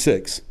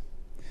 26.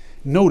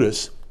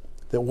 Notice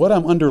that what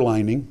I'm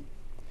underlining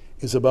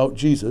is about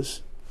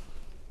Jesus,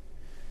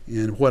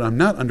 and what I'm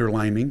not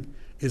underlining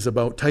is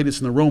about Titus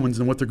and the Romans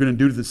and what they're going to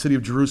do to the city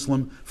of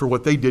Jerusalem for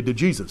what they did to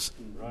Jesus.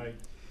 Right.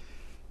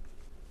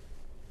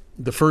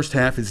 The first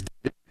half is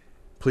dated.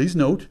 Please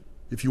note,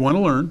 if you want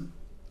to learn,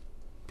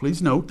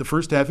 please note the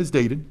first half is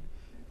dated.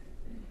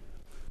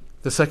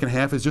 The second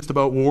half is just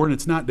about war, and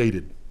it's not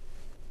dated.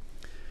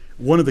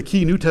 One of the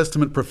key New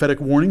Testament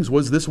prophetic warnings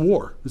was this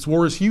war. This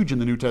war is huge in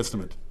the New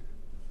Testament.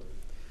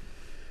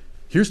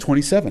 Here's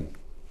 27.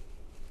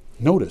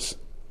 Notice,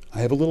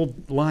 I have a little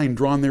line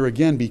drawn there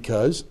again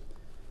because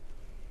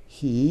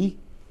he,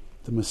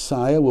 the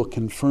Messiah, will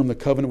confirm the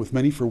covenant with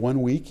many for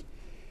 1 week.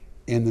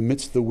 In the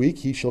midst of the week,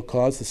 he shall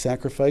cause the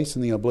sacrifice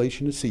and the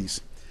oblation to cease.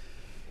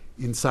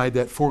 Inside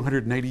that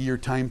 480-year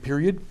time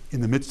period,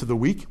 in the midst of the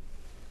week,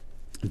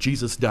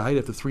 Jesus died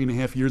after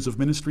 3.5 years of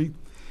ministry,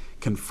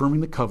 confirming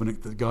the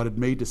covenant that God had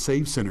made to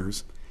save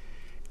sinners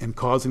and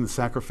causing the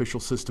sacrificial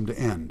system to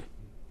end.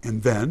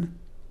 And then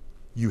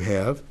you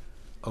have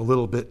a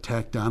little bit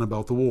tacked on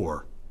about the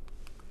war.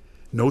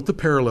 Note the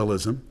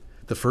parallelism.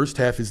 The first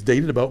half is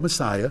dated about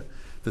Messiah.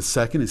 The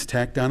second is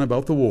tacked on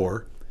about the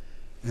war.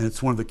 And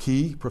it's one of the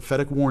key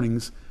prophetic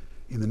warnings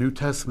in the New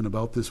Testament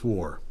about this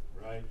war.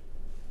 Right.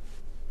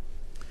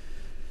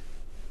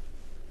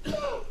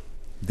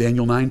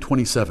 Daniel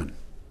 9:27.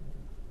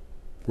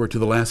 We're to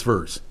the last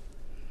verse.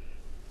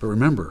 But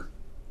remember,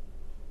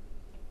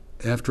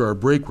 after our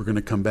break, we're going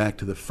to come back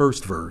to the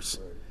first verse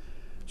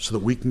so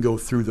that we can go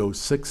through those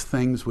 6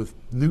 things with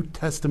New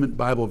Testament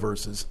Bible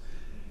verses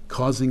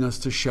causing us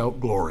to shout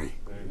glory.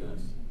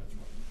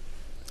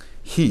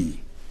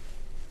 He.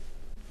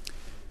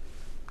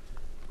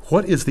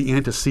 What is the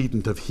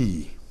antecedent of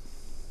he?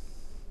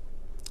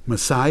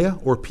 Messiah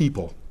or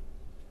people?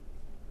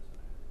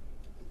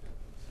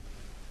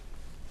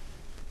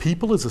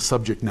 People is a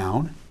subject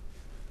noun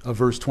of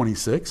verse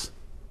 26.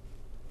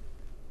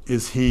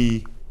 Is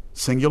he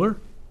singular?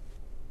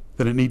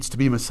 Then it needs to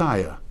be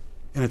Messiah.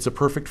 And it's a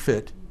perfect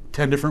fit,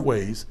 10 different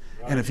ways.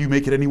 And if you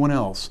make it anyone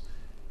else,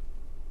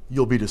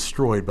 you'll be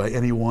destroyed by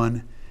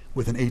anyone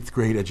with an 8th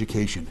grade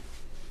education.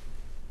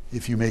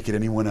 If you make it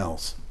anyone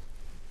else.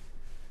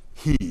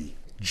 He,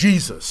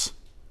 Jesus,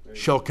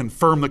 shall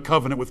confirm the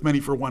covenant with many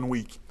for 1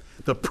 week.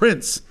 The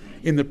prince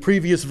in the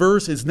previous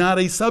verse is not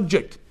a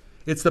subject.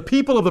 It's the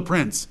people of the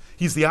prince.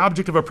 He's the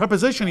object of a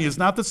preposition. He is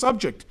not the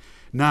subject.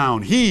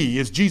 Noun. He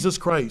is Jesus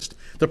Christ.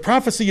 The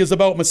prophecy is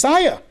about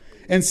Messiah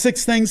and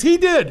 6 things he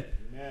did.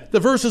 Amen. The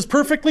verse is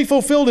perfectly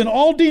fulfilled in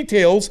all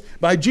details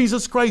by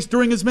Jesus Christ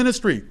during his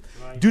ministry.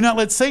 Right. Do not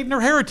let Satan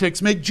or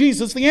heretics make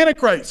Jesus the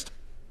Antichrist.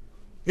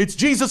 It's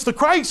Jesus the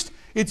Christ.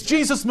 It's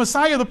Jesus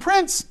Messiah the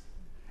Prince.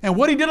 And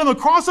what he did on the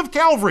cross of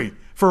Calvary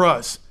for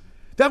us.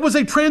 That is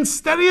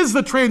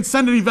the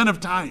transcendent event of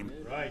time.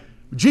 Right.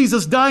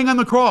 Jesus dying on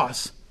the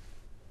cross.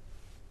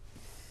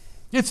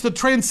 It's the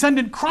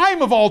transcendent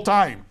crime of all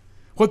time.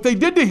 What they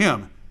did to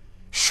him.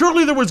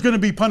 Surely there was going to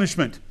be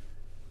punishment.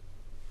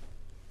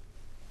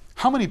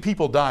 How many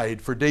people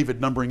died for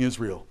David numbering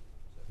Israel?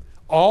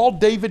 All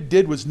David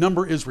did was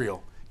number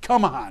Israel.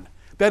 Come on.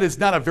 That is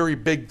not a very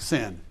big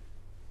sin.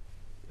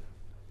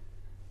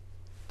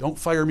 Don't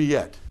fire me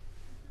yet.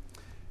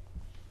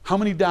 How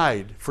many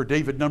died for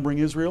David numbering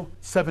Israel?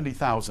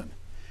 70,000.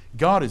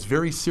 God is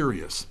very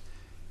serious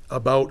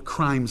about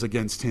crimes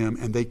against him,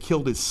 and they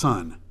killed his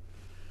son.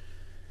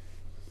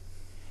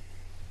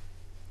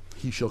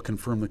 He shall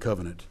confirm the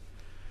covenant.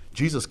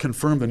 Jesus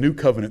confirmed the new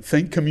covenant.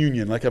 Think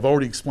communion, like I've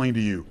already explained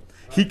to you.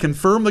 He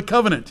confirmed the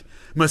covenant.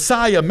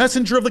 Messiah,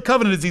 messenger of the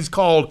covenant, as he's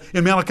called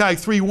in Malachi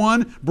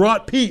 3:1,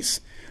 brought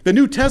peace. The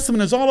New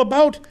Testament is all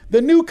about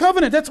the new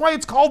covenant. That's why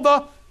it's called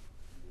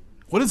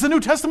what is the New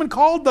Testament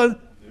called? The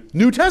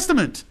New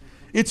Testament.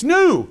 It's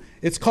new.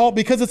 It's called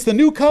because it's the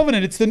new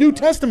covenant. It's the New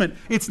Testament.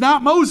 It's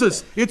not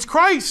Moses. It's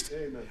Christ.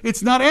 Amen.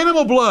 It's not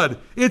animal blood.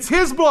 It's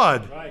his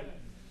blood. Right.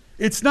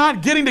 It's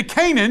not getting to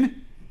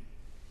Canaan,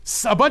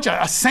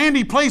 a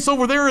sandy place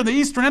over there in the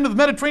eastern end of the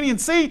Mediterranean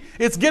Sea.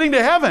 It's getting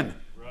to heaven.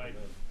 Right.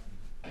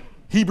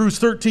 Hebrews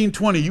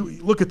 13:20. You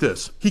look at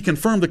this. He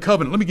confirmed the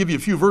covenant. Let me give you a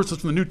few verses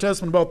from the New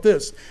Testament about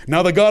this.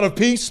 Now the God of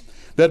peace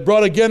that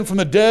brought again from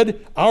the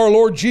dead our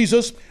Lord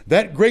Jesus,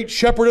 that great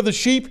shepherd of the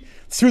sheep,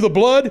 through the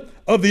blood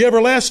of the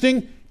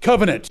everlasting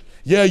covenant.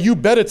 Yeah, you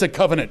bet it's a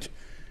covenant.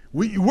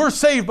 We're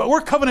saved, but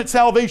we're covenant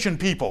salvation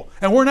people.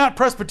 And we're not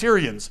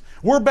Presbyterians.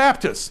 We're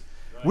Baptists.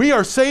 Right. We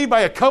are saved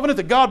by a covenant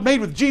that God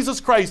made with Jesus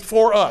Christ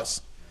for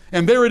us.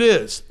 And there it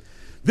is.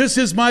 This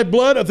is my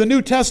blood of the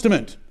New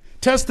Testament.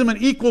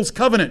 Testament equals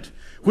covenant,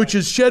 which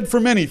is shed for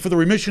many for the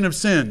remission of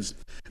sins.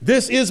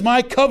 This is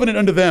my covenant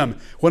unto them,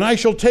 when I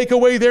shall take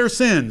away their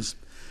sins.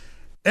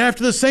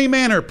 After the same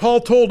manner, Paul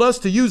told us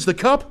to use the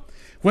cup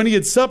when he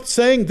had supped,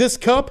 saying, this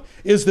cup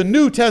is the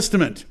New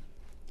Testament.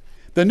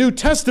 The New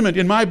Testament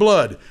in my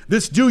blood.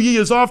 This do ye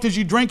as oft as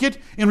ye drink it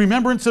in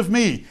remembrance of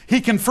me.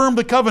 He confirmed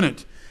the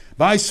covenant.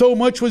 By so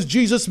much was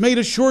Jesus made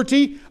a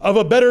surety of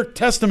a better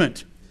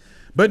testament.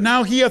 But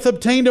now he hath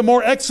obtained a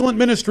more excellent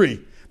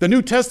ministry. The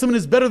New Testament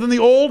is better than the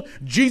Old.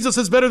 Jesus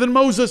is better than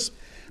Moses.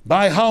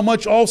 By how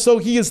much also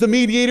he is the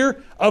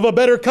mediator of a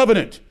better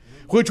covenant,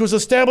 which was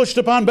established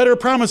upon better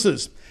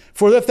promises.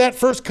 For if that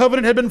first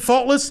covenant had been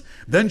faultless,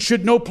 then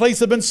should no place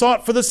have been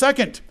sought for the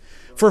second.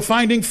 For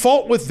finding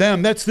fault with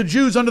them, that's the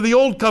Jews under the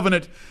old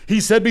covenant, he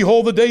said,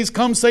 behold, the days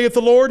come, saith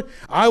the Lord,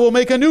 I will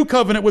make a new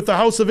covenant with the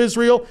house of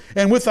Israel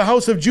and with the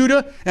house of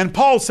Judah. And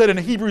Paul said in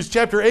Hebrews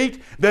chapter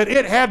 8 that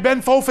it had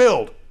been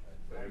fulfilled.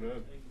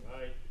 Amen.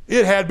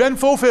 It had been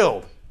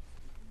fulfilled.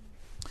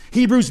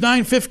 Hebrews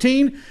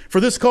 9:15,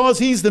 for this cause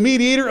he's the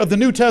mediator of the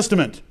New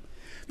Testament,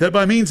 that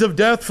by means of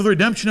death for the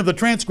redemption of the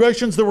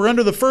transgressions that were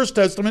under the first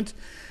testament,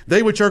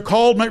 they which are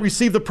called might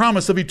receive the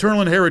promise of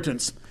eternal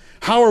inheritance.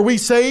 How are we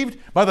saved?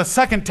 By the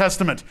second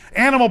testament.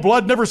 Animal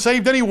blood never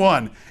saved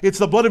anyone. It's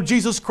the blood of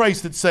Jesus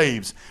Christ that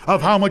saves.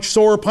 Of how much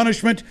sore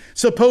punishment,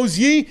 suppose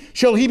ye,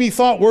 shall he be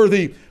thought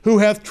worthy, who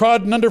hath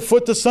trodden under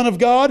foot the Son of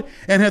God,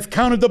 and hath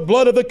counted the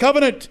blood of the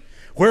covenant,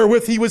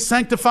 wherewith he was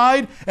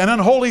sanctified, an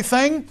unholy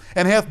thing,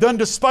 and hath done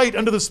despite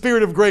unto the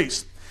Spirit of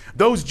grace.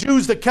 Those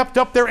Jews that kept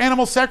up their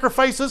animal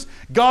sacrifices,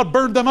 God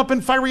burned them up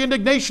in fiery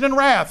indignation and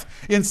wrath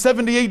in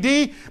 70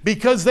 AD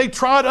because they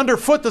trod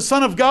underfoot the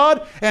Son of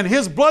God and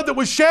His blood that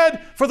was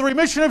shed for the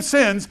remission of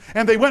sins,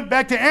 and they went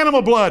back to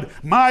animal blood.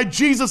 My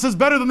Jesus is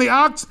better than the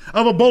ox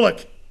of a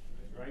bullock,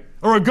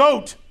 or a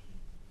goat,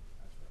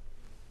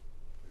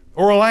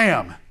 or a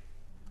lamb,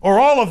 or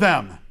all of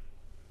them.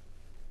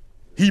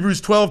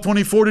 Hebrews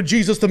 12:24, to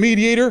Jesus the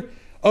mediator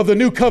of the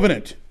new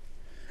covenant,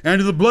 and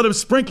to the blood of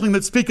sprinkling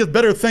that speaketh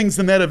better things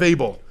than that of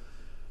Abel.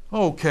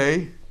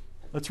 Okay,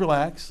 let's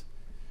relax.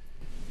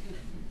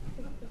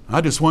 I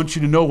just want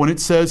you to know when it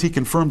says He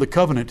confirmed the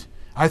covenant,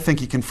 I think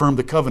He confirmed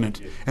the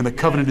covenant, and the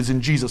covenant is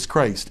in Jesus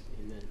Christ.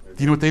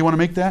 Do you know what they want to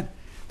make that?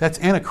 That's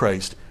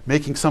Antichrist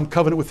making some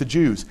covenant with the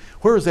Jews.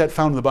 Where is that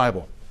found in the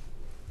Bible?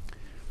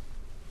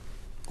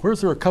 Where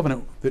is there a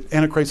covenant that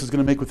Antichrist is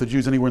going to make with the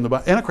Jews anywhere in the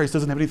Bible? Antichrist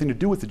doesn't have anything to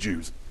do with the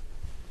Jews.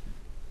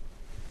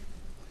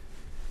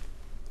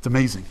 It's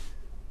amazing.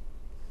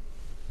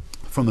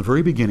 From the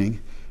very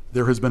beginning,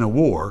 there has been a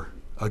war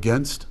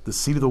against the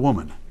seed of the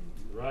woman,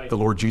 the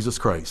Lord Jesus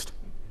Christ.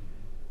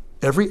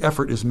 Every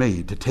effort is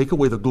made to take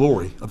away the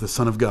glory of the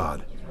Son of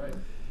God.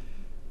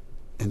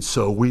 And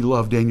so we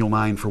love Daniel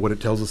 9 for what it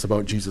tells us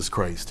about Jesus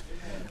Christ.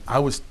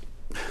 I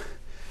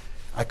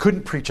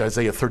couldn't preach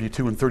Isaiah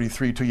 32 and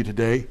 33 to you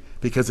today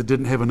because it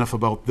didn't have enough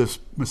about this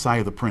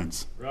Messiah the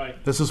Prince.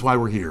 Right. This is why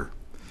we're here.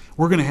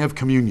 We're going to have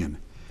communion.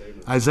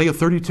 Isaiah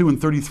 32 and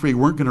 33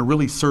 weren't going to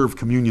really serve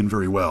communion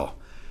very well.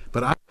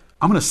 But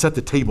I'm going to set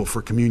the table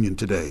for communion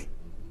today.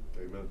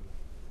 Amen.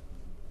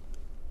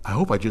 I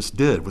hope I just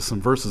did with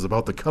some verses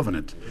about the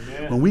covenant.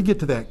 Amen. When we get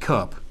to that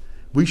cup,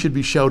 we should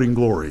be shouting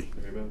glory.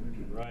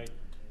 Amen. Right.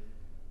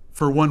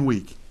 For 1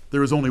 week.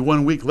 There is only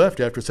 1 week left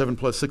after 7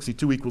 plus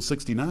 62 equals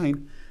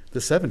 69, the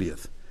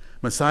 70th.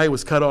 Messiah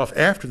was cut off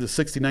after the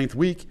 69th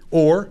week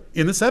or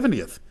in the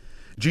 70th.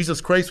 Jesus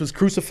Christ was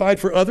crucified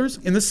for others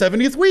in the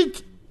 70th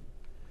week.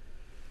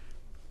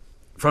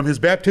 From His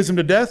baptism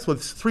to death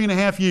was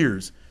 3.5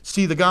 years.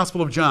 See the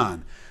Gospel of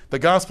John. The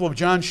Gospel of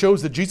John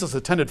shows that Jesus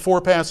attended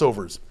 4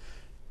 Passovers.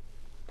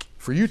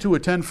 For you to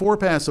attend 4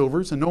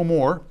 Passovers and no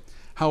more,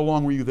 how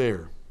long were you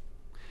there?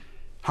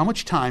 How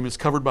much time is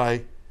covered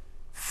by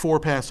 4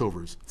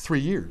 Passovers? 3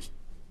 years.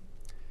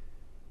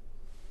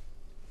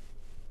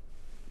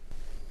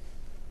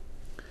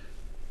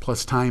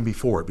 Plus time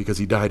before it because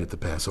He died at the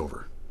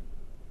Passover,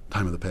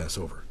 time of the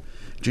Passover.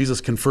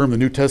 Jesus confirmed the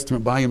New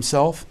Testament by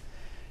Himself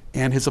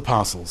and His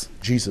apostles.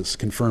 Jesus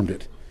confirmed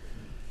it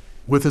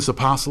with His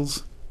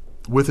apostles,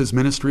 with His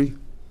ministry,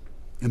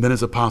 and then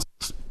His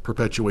apostles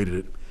perpetuated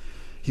it.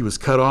 He was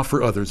cut off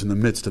for others in the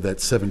midst of that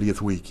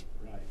 70th week.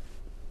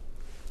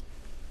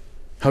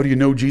 How do you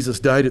know Jesus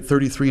died at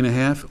 33 and a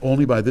half?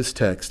 Only by this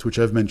text, which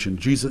I've mentioned.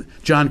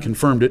 John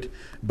confirmed it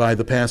by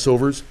the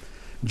Passovers.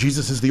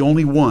 Jesus is the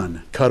only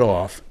one cut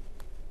off.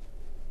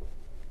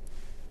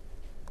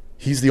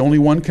 He's the only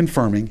one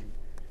confirming.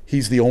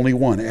 He's the only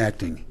one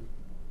acting.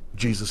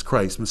 Jesus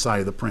Christ,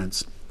 Messiah the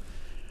Prince.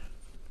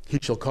 He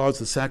shall cause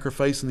the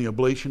sacrifice and the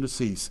oblation to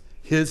cease.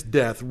 His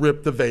death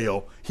ripped the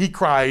veil. He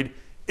cried,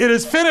 "It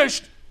is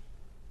finished!"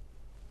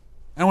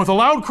 And with a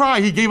loud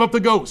cry, He gave up the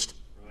ghost.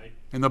 Right.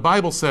 And the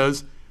Bible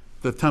says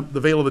the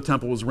veil of the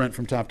temple was rent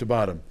from top to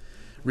bottom.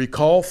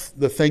 Recall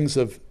the things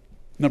of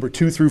number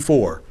 2 through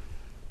 4.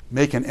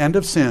 Make an end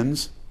of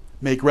sins,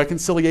 make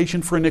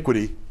reconciliation for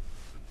iniquity,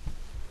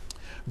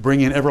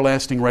 bring in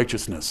everlasting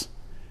righteousness.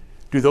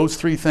 Do those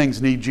 3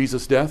 things need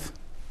Jesus' death?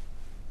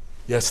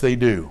 Yes, they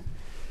do.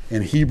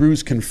 And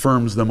Hebrews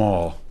confirms them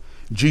all.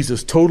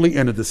 Jesus totally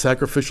ended the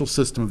sacrificial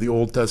system of the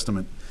Old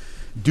Testament.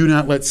 Do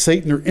not let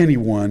Satan or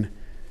anyone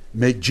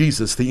make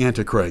Jesus the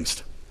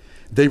Antichrist.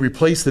 They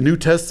replaced the New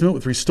Testament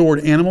with restored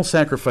animal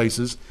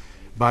sacrifices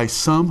by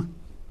some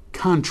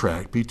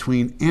contract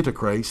between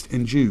Antichrist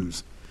and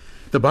Jews.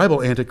 The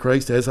Bible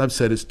Antichrist, as I've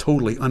said, is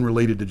totally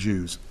unrelated to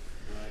Jews.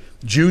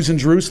 Jews in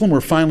Jerusalem were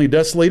finally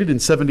desolated in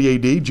 70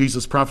 AD.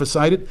 Jesus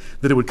prophesied it,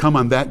 that it would come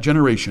on that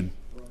generation.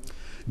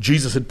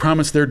 Jesus had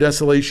promised their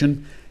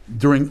desolation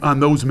on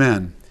those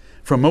men.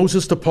 From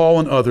Moses to Paul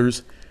and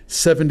others,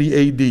 70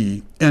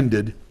 AD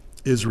ended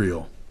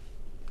Israel.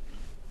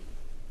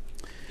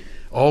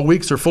 All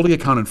weeks are fully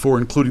accounted for,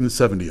 including the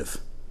 70th.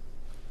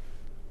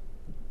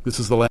 This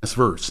is the last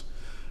verse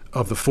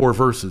of the 4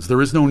 verses.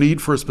 There is no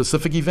need for a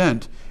specific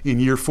event in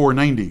year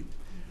 490.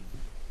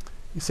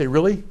 You say,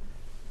 really?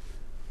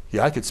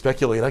 Yeah, I could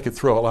speculate. I could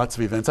throw out lots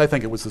of events. I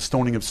think it was the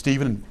stoning of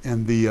Stephen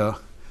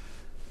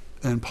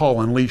and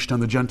Paul unleashed on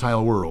the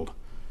Gentile world.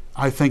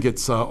 I think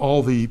it's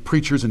all the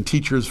preachers and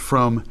teachers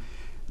from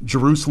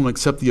Jerusalem,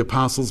 except the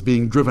apostles,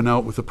 being driven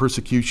out with the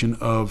persecution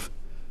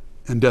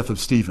and death of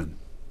Stephen.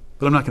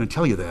 But I'm not going to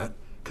tell you that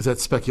because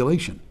that's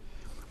speculation.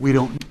 We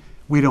don't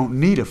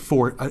need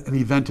an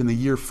event in the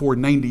year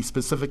 490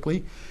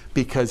 specifically,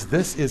 because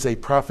this is a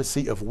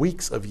prophecy of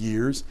weeks of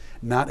years,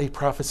 not a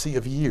prophecy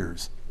of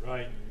years.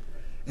 Right.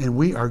 And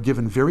we are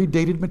given very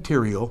dated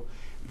material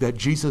that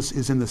Jesus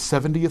is in the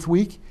 70th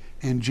week,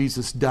 and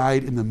Jesus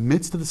died in the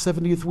midst of the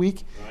 70th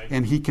week, Right.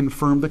 and He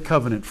confirmed the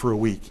covenant for a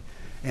week.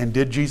 And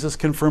did Jesus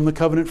confirm the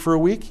covenant for a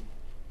week?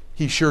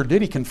 He sure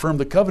did. He confirmed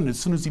the covenant as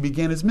soon as he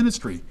began his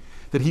ministry,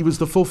 that he was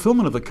the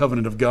fulfillment of the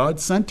covenant of God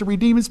sent to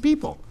redeem his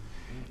people.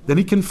 Then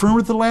he confirmed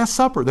it at the Last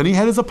Supper. Then he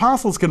had his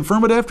apostles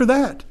confirm it after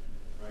that.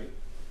 Right.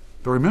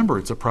 But remember,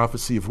 it's a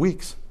prophecy of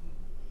weeks.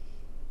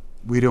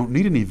 We don't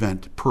need an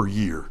event per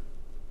year.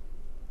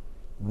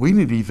 We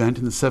need an event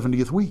in the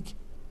 70th week.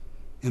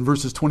 In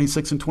verses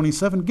 26 and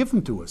 27, give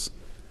them to us.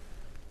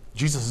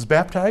 Jesus is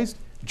baptized.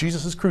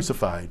 Jesus is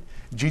crucified.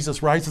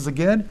 Jesus rises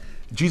again.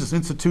 Jesus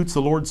institutes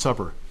the Lord's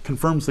Supper,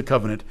 confirms the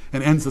covenant,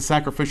 and ends the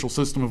sacrificial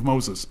system of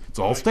Moses. It's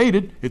all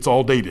stated. It's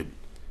all dated.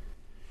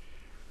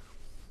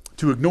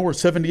 To ignore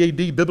 70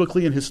 AD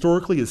biblically and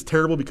historically is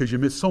terrible because you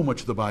miss so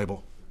much of the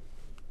Bible.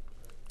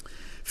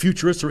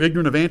 Futurists are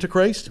ignorant of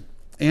Antichrist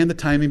and the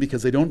timing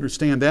because they don't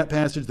understand that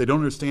passage. They don't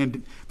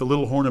understand the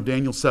little horn of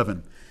Daniel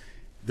 7.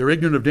 They're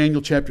ignorant of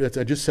Daniel chapter,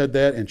 I just said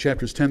that, and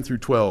chapters 10 through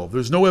 12.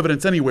 There's no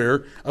evidence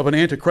anywhere of an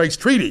Antichrist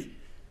treaty.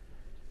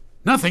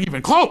 Nothing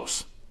even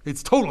close.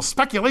 It's total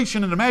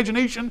speculation and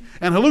imagination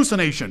and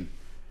hallucination.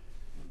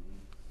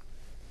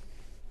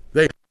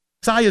 They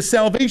deny his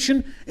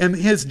salvation and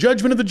his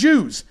judgment of the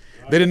Jews.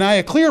 They deny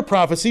a clear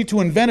prophecy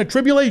to invent a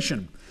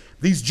tribulation.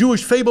 These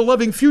Jewish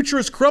fable-loving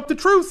futurists corrupt the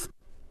truth.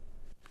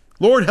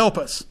 Lord help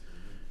us.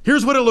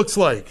 Here's what it looks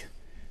like.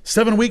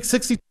 7 weeks,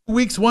 62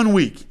 weeks, 1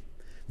 week.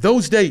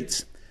 Those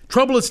dates.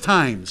 Troublous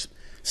times.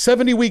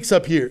 70 weeks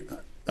up here.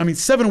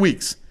 7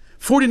 weeks.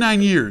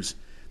 49 years.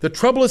 The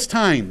troublous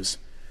times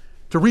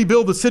to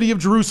rebuild the city of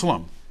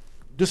Jerusalem.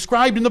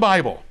 Described in the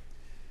Bible.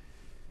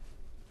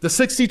 The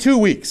 62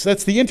 weeks.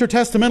 That's the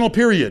intertestamental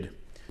period.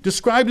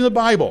 Described in the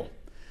Bible.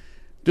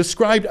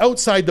 Described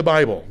outside the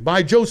Bible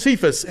by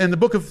Josephus and the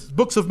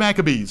books of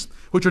Maccabees,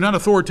 which are not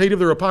authoritative,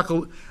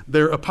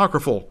 they're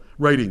apocryphal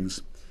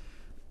writings.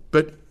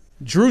 But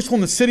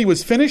Jerusalem, the city,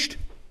 was finished.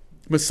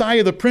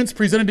 Messiah, the Prince,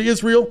 presented to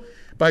Israel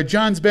by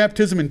John's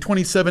baptism in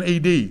 27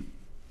 AD.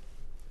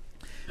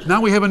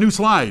 Now we have a new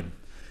slide.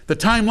 The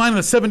timeline of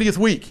the 70th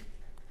week.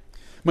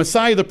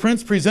 Messiah, the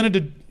Prince, presented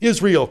to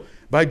Israel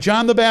by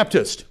John the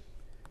Baptist.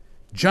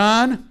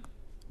 John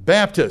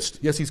Baptist.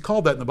 Yes, he's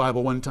called that in the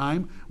Bible one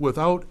time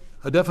without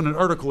a definite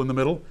article in the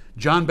middle.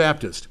 John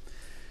Baptist.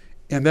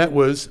 And that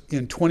was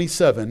in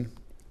 27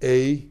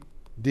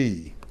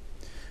 AD.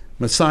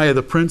 Messiah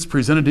the Prince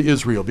presented to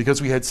Israel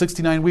because we had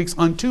 69 weeks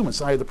unto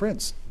Messiah the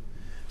Prince.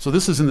 So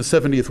this is in the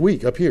 70th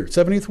week up here,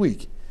 70th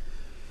week.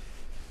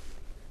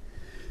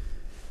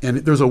 And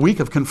there's a week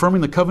of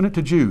confirming the covenant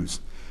to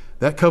Jews.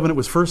 That covenant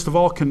was first of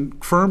all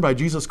confirmed by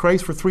Jesus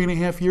Christ for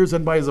 3.5 years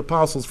and by his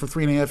apostles for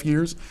 3.5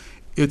 years.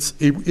 It's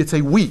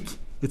a week.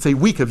 It's a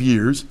week of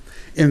years.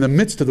 In the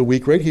midst of the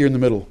week, right here in the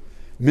middle,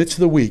 midst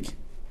of the week,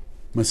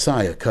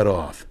 Messiah cut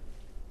off.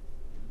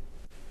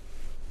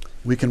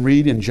 We can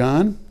read in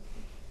John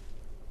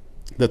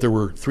that there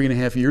were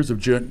 3.5 years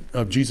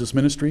of Jesus'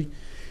 ministry.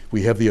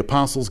 We have the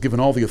apostles given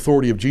all the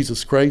authority of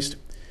Jesus Christ.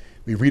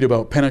 We read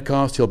about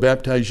Pentecost. He'll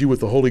baptize you with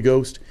the Holy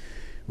Ghost.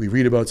 We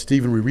read about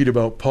Stephen. We read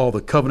about Paul. The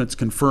covenant's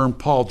confirmed.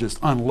 Paul just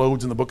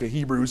unloads in the book of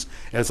Hebrews.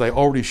 As I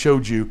already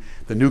showed you,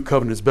 the new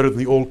covenant is better than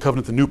the old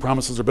covenant. The new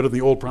promises are better than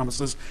the old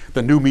promises.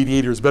 The new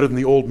mediator is better than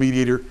the old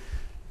mediator.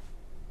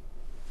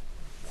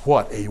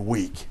 What a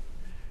week.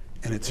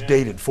 And it's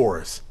dated for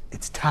us.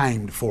 It's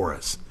timed for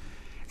us.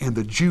 And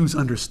the Jews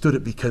understood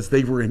it because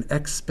they were in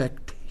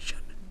expectation.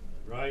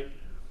 Right.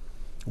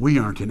 We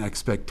aren't in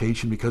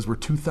expectation because we're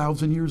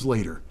 2,000 years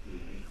later.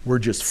 We're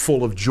just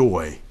full of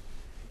joy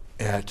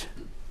at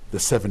the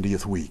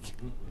 70th week.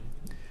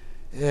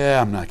 Yeah,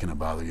 I'm not going to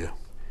bother you.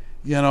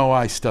 You know,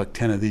 I stuck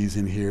 10 of these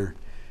in here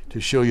to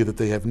show you that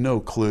they have no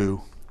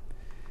clue.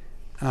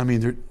 I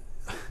mean,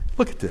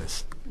 look at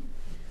this.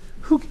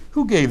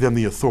 Who gave them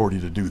the authority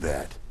to do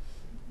that?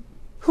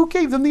 Who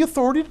gave them the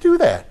authority to do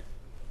that?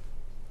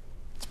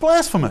 It's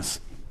blasphemous.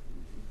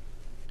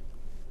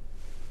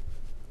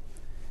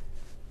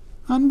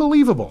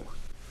 Unbelievable.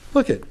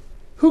 Look at,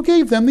 who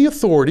gave them the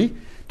authority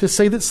to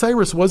say that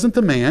Cyrus wasn't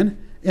the man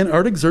and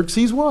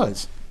Artaxerxes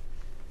was?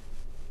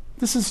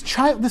 This is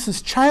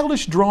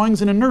childish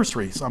drawings in a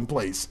nursery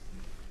someplace.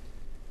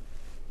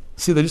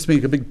 See, they just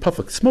make a big puff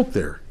of smoke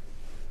there.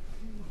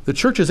 The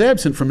church is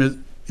absent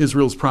from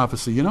Israel's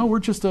prophecy. You know,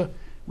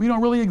 we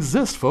don't really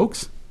exist,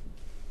 folks.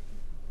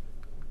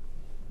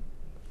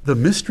 The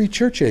mystery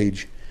church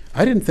age.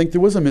 I didn't think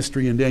there was a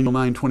mystery in Daniel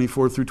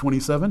 9:24 through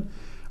 27.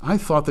 I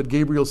thought that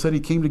Gabriel said he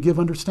came to give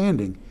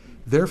understanding.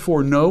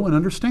 Therefore, know and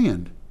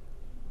understand.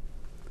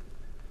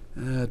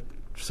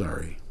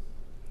 Sorry.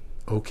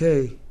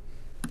 Okay.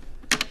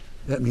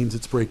 That means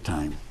it's break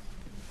time.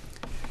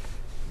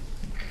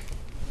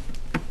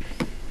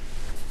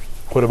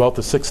 What about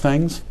the 6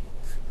 things?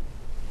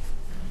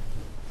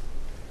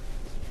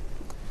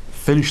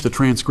 Finish the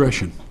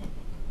transgression.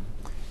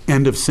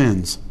 End of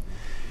sins.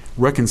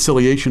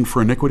 Reconciliation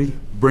for iniquity.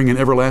 Bring in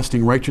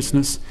everlasting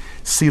righteousness.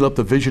 Seal up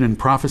the vision and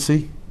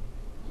prophecy.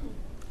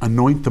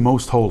 Anoint the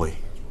most holy.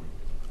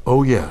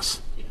 Oh,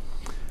 yes.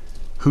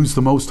 Who's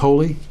the most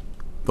holy?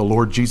 The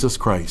Lord Jesus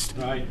Christ.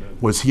 Right.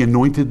 Was he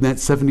anointed in that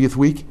 70th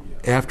week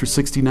after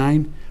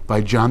 69 by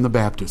John the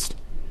Baptist.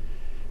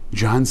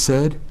 John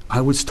said,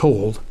 I was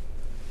told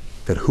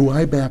that who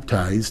I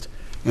baptized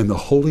and the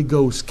Holy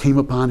Ghost came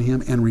upon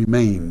him and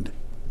remained,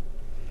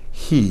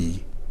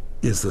 he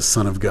is the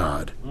Son of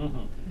God.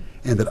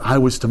 And that I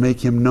was to make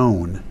him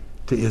known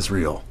to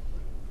Israel.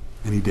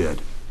 And he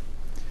did.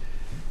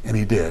 And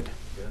he did.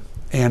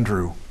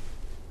 Andrew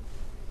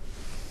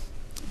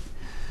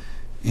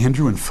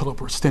and Philip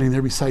were standing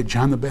there beside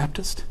John the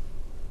Baptist.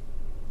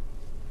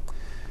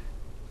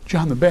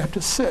 John the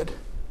Baptist said,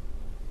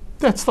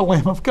 that's the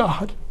Lamb of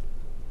God.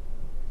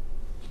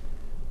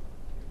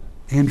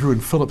 Andrew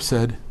and Philip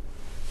said,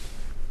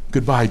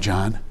 goodbye,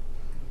 John.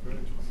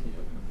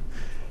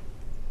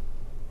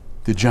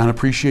 Did John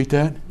appreciate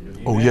that?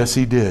 Oh, yes,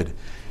 he did.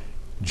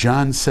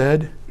 John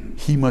said,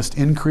 he must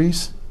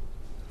increase,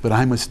 but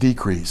I must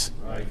decrease.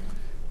 Right.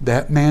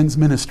 That man's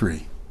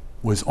ministry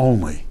was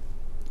only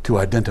to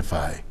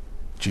identify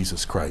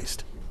Jesus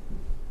Christ.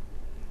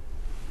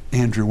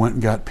 Andrew went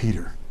and got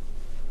Peter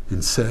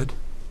and said,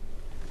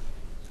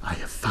 I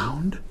have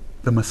found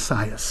the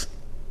Messiah,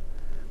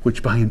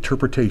 which by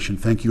interpretation,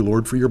 thank you,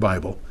 Lord, for your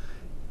Bible,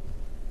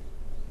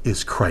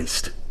 is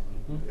Christ.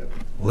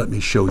 Let me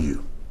show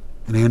you.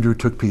 And Andrew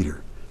took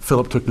Peter.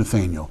 Philip took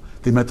Nathanael.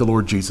 They met the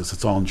Lord Jesus.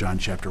 It's all in John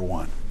chapter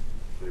 1.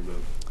 Amen.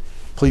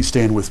 Please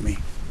stand with me.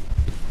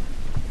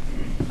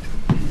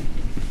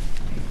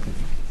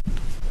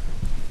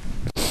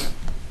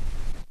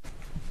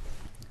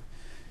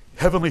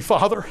 Heavenly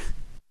Father,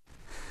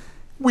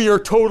 we are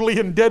totally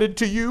indebted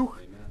to you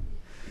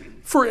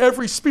for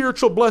every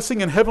spiritual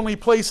blessing in heavenly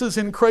places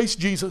in Christ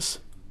Jesus,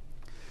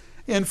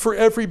 and for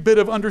every bit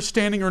of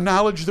understanding or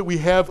knowledge that we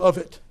have of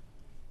it.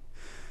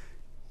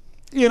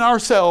 In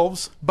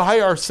ourselves, by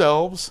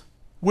ourselves,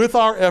 with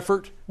our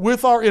effort,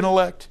 with our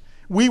intellect,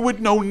 we would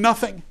know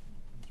nothing.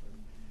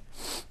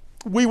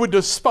 We would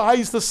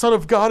despise the Son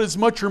of God as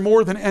much or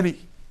more than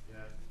any.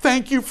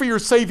 Thank you for your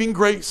saving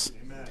grace.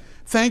 Amen.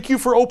 Thank you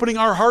for opening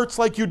our hearts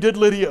like you did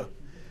Lydia,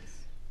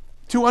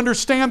 to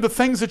understand the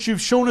things that you've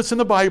shown us in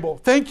the Bible.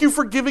 Thank you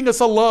for giving us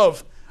a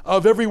love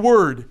of every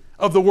word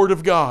of the Word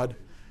of God.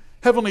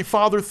 Heavenly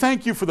Father,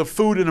 thank you for the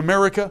food in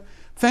America.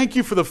 Thank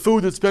you for the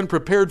food that's been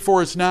prepared for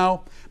us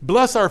now.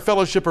 Bless our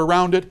fellowship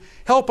around it.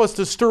 Help us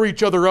to stir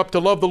each other up to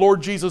love the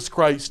Lord Jesus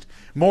Christ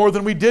more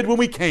than we did when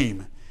we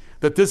came,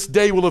 that this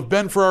day will have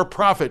been for our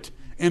profit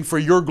and for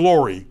your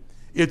glory.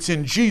 It's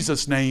in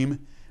Jesus'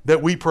 name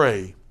that we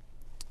pray.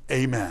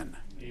 Amen.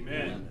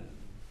 Amen.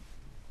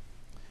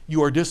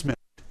 You are dismissed.